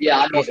 Oh yeah,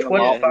 I know. He's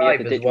 25 and he had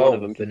to as ditch well. one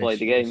of them to play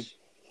the game.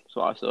 That's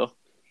what I saw.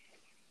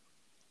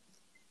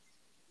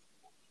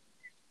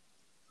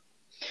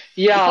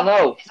 Yeah, I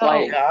know.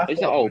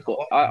 He's not old, but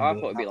I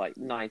thought it'd be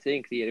 19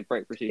 because he had a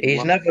breakthrough season.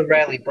 He's never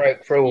really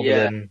broke through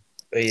other than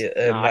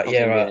that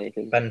year at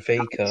anything.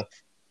 Benfica.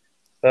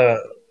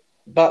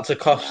 Back to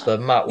Costa,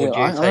 Matt, would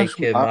you take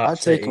him? I'd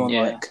take him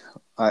on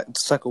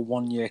it's like a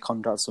 1-year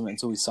contract or something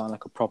until we sign a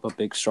proper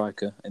big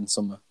striker in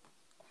summer.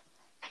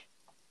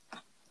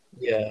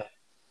 Yeah.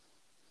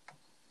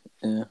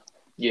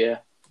 Yeah.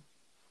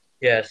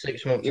 Yeah,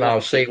 6 months now.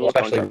 See,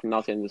 especially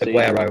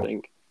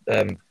Aguero.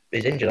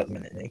 He's injured at the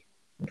minute, isn't he?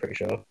 I'm pretty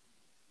sure.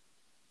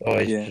 Oh,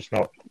 he's just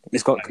not.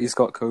 He's got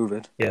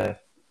COVID. Yeah.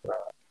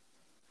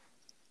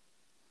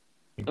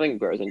 I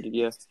think Aguero's injured.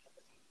 Yeah.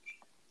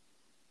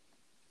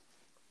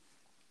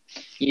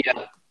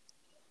 Yeah.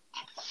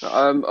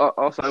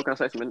 Also, can I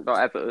say something about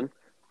Everton?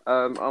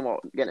 I'm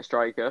not getting a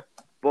striker.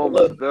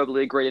 Bournemouth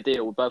verbally agreed a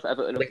deal with both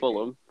Everton and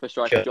Fulham for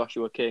striker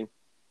Joshua King.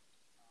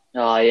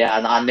 Oh yeah,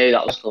 and I knew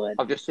that was coming.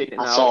 I've just seen it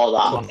now. I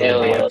saw that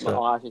earlier. My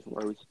eyes just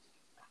rose.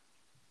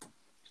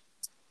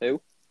 Who?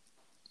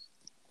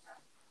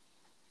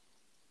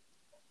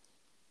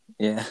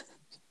 Yeah.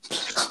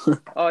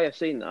 Oh yeah, I've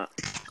seen that.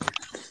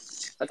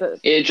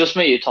 It's just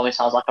me. Tommy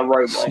sounds like a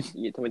robot.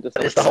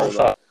 It's the whole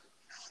time.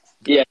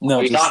 Yeah, no,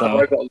 he's not a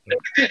robot.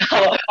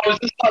 I was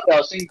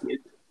just thinking.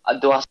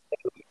 Do I?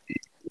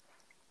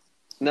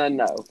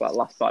 No, about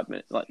last 5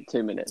 minutes,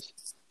 2 minutes.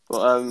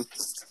 But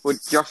would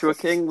Joshua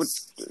King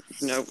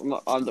I'm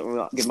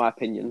not give my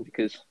opinion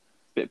because I'm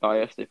a bit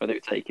biased if I do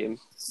take him.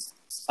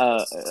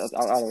 I'll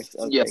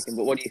take him.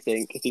 But what do you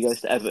think if he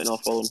goes to Everton or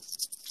Fulham?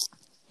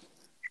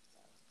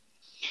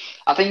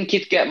 I think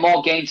he'd get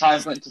more game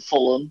time went to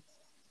Fulham.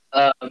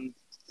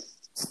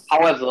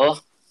 However,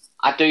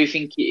 I do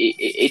think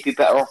he'd be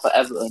better off at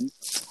Everton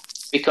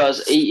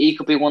because he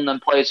could be one of them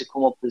players who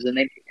come up as an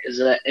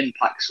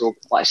impact sub,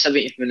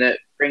 70th minute,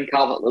 bring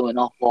Calvert-Lewin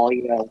off, or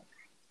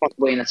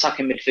possibly an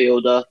attacking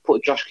midfielder,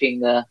 put Josh King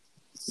there.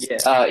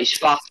 Yeah, he's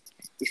fast,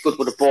 he's good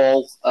with the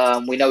ball.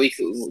 We know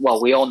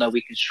we all know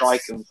we can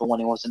strike him from when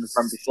he was in the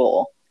Prem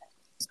before.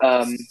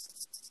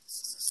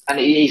 And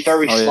he's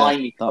very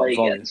slimy to play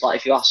against.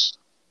 If you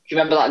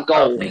remember that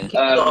goal, it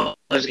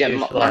was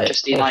against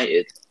Manchester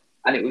United,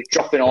 and it was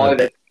dropping all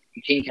over.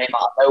 King came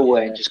out of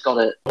nowhere and just got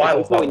it.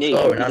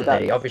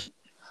 Obviously.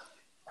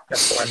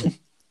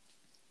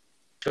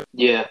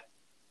 Yeah.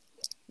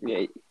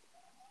 Yeah.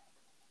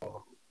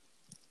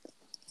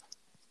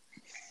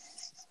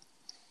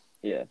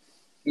 Yeah.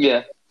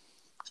 Yeah.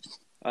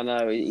 I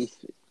know.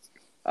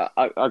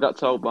 I got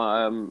told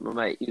by my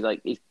mate. He's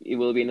like, he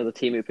will be another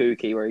Timu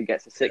Pukki where he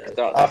gets a 6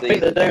 start I the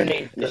think they season. do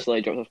need And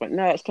slowly drops off. Like,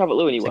 no, it's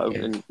Calvert-Lewin. He won't.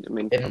 give And I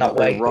mean, in I'm that not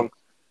very way. wrong.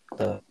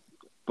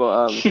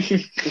 But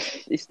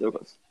he's still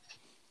got.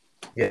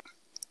 Yeah.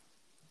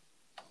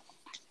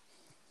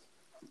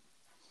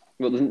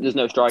 Well, there's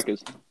no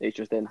strikers. He's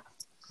just in.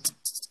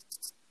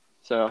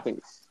 So I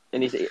think,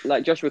 and he's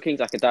like Joshua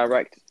King's like a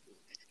direct.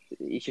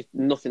 He's just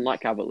nothing like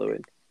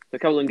Calvert-Lewin. So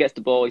Calvert-Lewin gets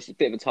the ball. He's a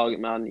bit of a target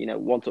man.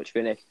 One touch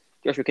finish.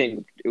 Joshua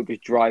King will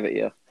just drive at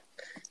you.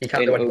 He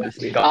can't do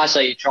anything. I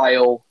say you try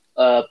or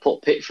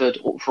put Pickford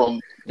up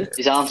front.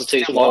 His arms are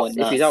too small.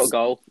 If he's out of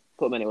goal,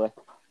 put him anywhere.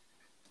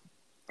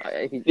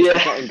 If he's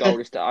not in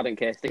goal, I don't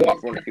care. Stick him up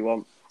front if you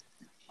want.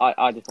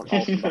 I just want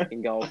Olsen back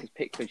in goal because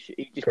Pickford,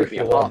 he just gives me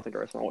a heart to go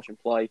when I watch him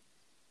play.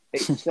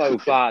 It's so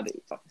bad.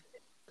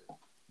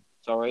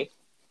 Sorry.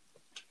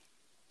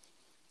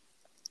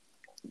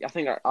 I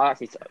think I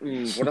actually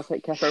would I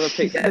take Kepa over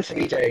Pickford? Yes,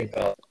 CJ,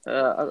 but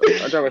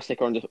I'd rather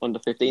stick under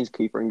 15's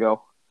keeper and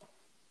go.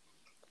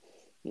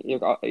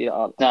 No,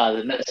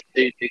 the net's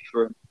too big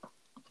for him.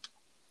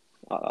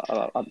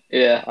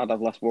 I'd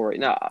have less worry.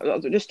 Now,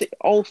 just stick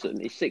Olsen.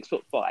 He's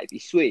 6'5".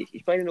 He's Swedish.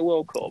 He's playing in the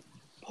World Cup.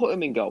 Put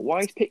him in goal. Why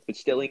is Pickford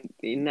still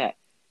in net?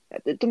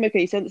 It doesn't make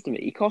any sense to me.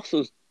 He cost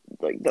us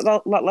like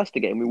that Leicester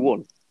game. We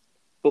won,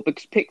 but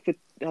because Pickford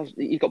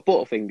he's got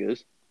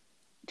butterfingers.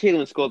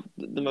 Thielen scored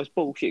the most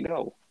bullshit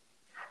goal.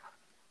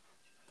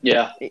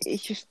 Yeah,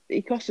 it's just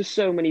he cost us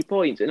so many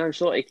points. And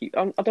Ancelotti,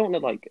 I don't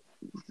want to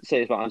say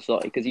this about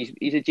Ancelotti because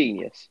he's a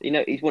genius.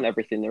 He's won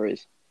everything there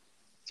is,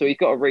 so he's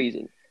got a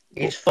reason.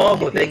 His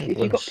form with If England.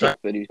 you've got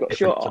Pickford, who's got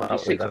short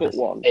arms, he's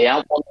 6'1".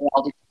 Yeah,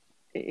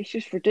 It's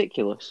just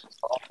ridiculous.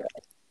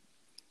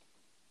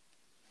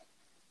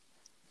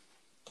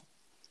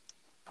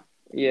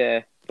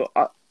 Yeah, but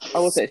I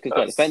would say it's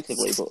because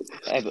defensively, but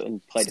Everton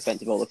play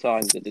defensive all the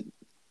time. The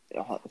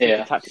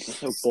tactics are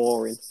so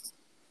boring.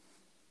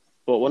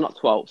 But we're not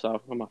 12, so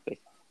I'm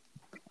happy.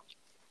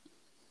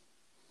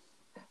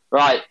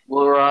 Right,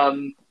 we're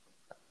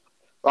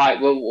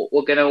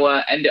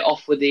gonna end it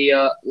off with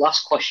the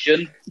last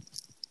question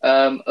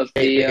of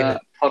the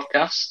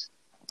podcast.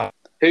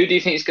 Who do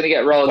you think is going to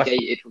get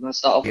relegated? We're going to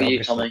start off with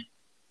you, Tommy.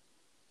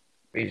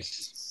 He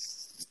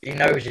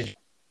knows his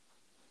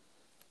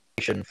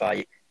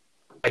fight.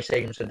 He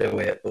seems to do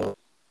it, but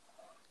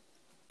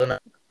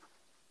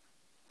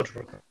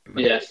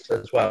yes,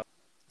 as well.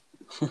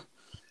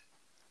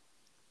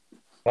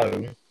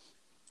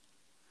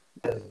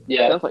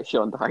 Yeah, sounds like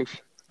Sean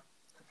Dyche.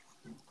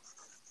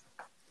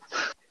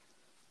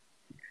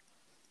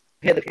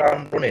 Hit the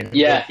ground running.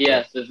 Yeah,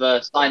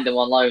 they've signed him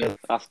on loan.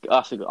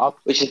 That's a good.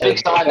 Which is a big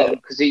signing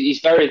because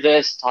he's very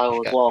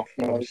versatile as well.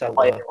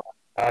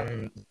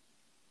 And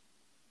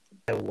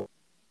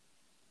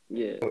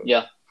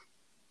yeah.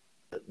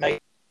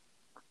 Make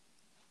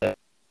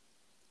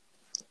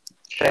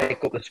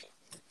shake up the.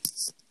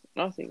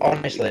 I think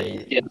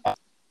Honestly,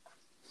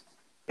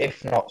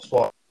 if not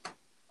swap.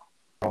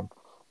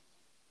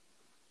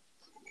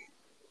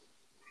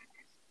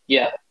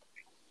 Yeah.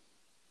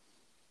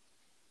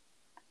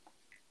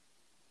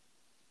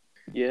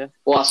 Yeah.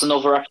 Well, that's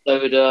another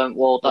episode.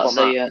 That's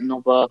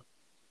another.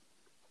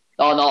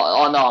 Oh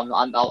no!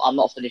 I'm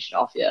not finishing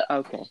off yet.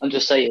 Okay. I'm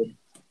just saying.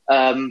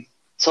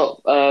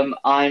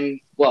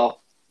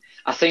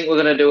 I think we're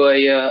gonna do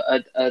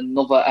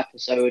another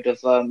episode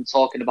of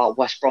talking about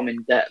West Brom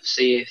in depth.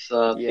 See if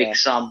Big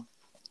Sam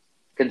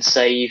can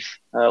save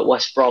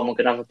West Brom. We're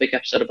gonna have a big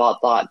episode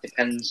about that. It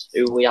depends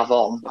who we have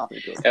on.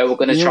 We're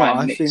gonna try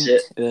and mix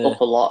it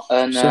up a lot.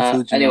 And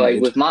anyway,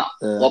 with Matt,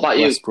 what about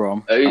you? West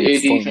Brom, who do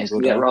you think will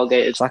get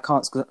relegated? So I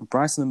can't.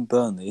 Brighton and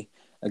Burnley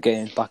are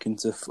getting back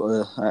into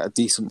a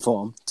decent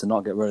form to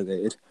not get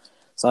relegated.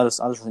 So I just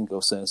think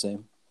it'll stay the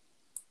same.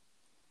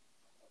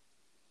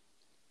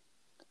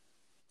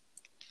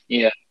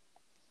 Yeah.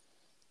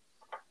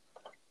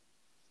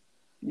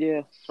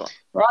 Yeah.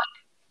 Right.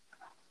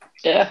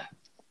 Yeah.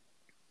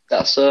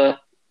 That's a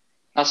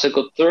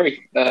good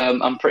three.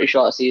 I'm pretty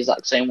sure that's the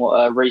exact same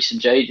what Reece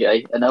and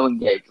JJ and Owen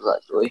gave us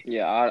actually.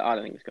 Yeah, I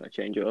don't think it's going to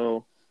change at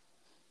all.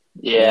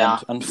 Yeah.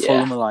 And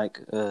Fulham are like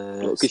 8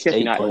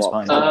 points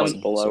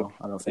behind below. So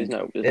I don't think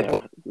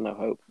there's no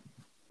hope.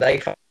 They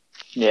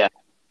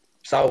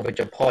salvage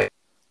a point.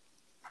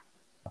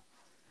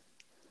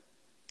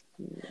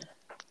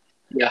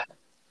 Yeah.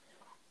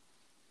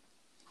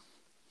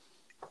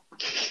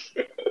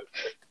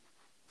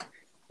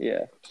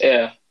 Yeah.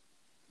 Yeah.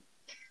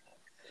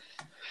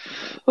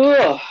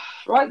 Oh,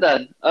 right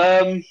then.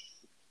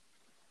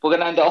 We're going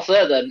to end it off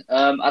there then.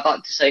 I'd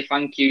like to say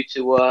thank you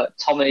to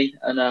Tommy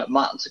and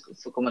Matt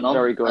for coming on.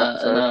 Very good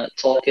and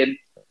talking.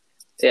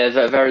 Yeah,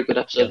 very good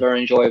episode,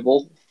 very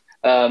enjoyable.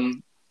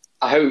 I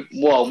hope,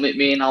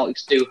 me and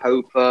Alex do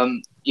hope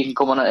you can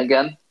come on it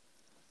again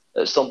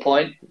at some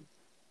point.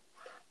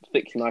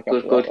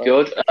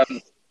 Good.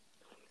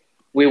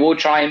 We will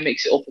try and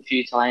mix it up a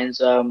few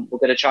times. We're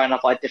going to try and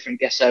have different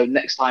guests. So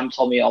next time,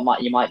 Tommy or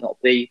Matt, you might not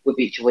be with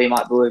each other. You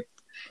might be with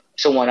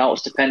someone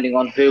else, depending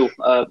on who.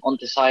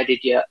 Undecided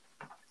yet.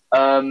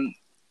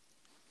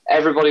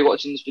 Everybody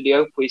watching this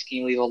video, please can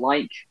you leave a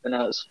like and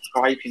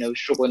subscribe?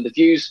 Struggling the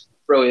views,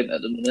 brilliant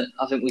at the minute.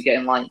 I think we're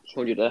getting like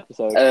 100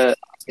 episodes.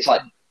 It's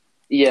like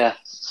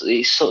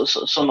it's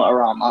somewhat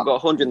around that. We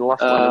got 100 in the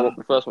last one.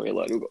 The first one we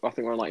loaded, I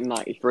think we're on like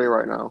 93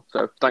 right now.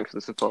 So thanks for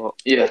the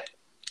support. Yeah,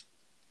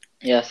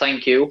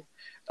 thank you.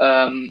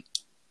 I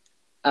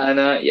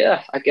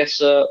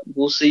guess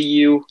we'll see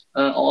you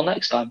all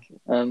next time.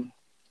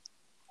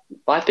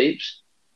 Bye, peeps.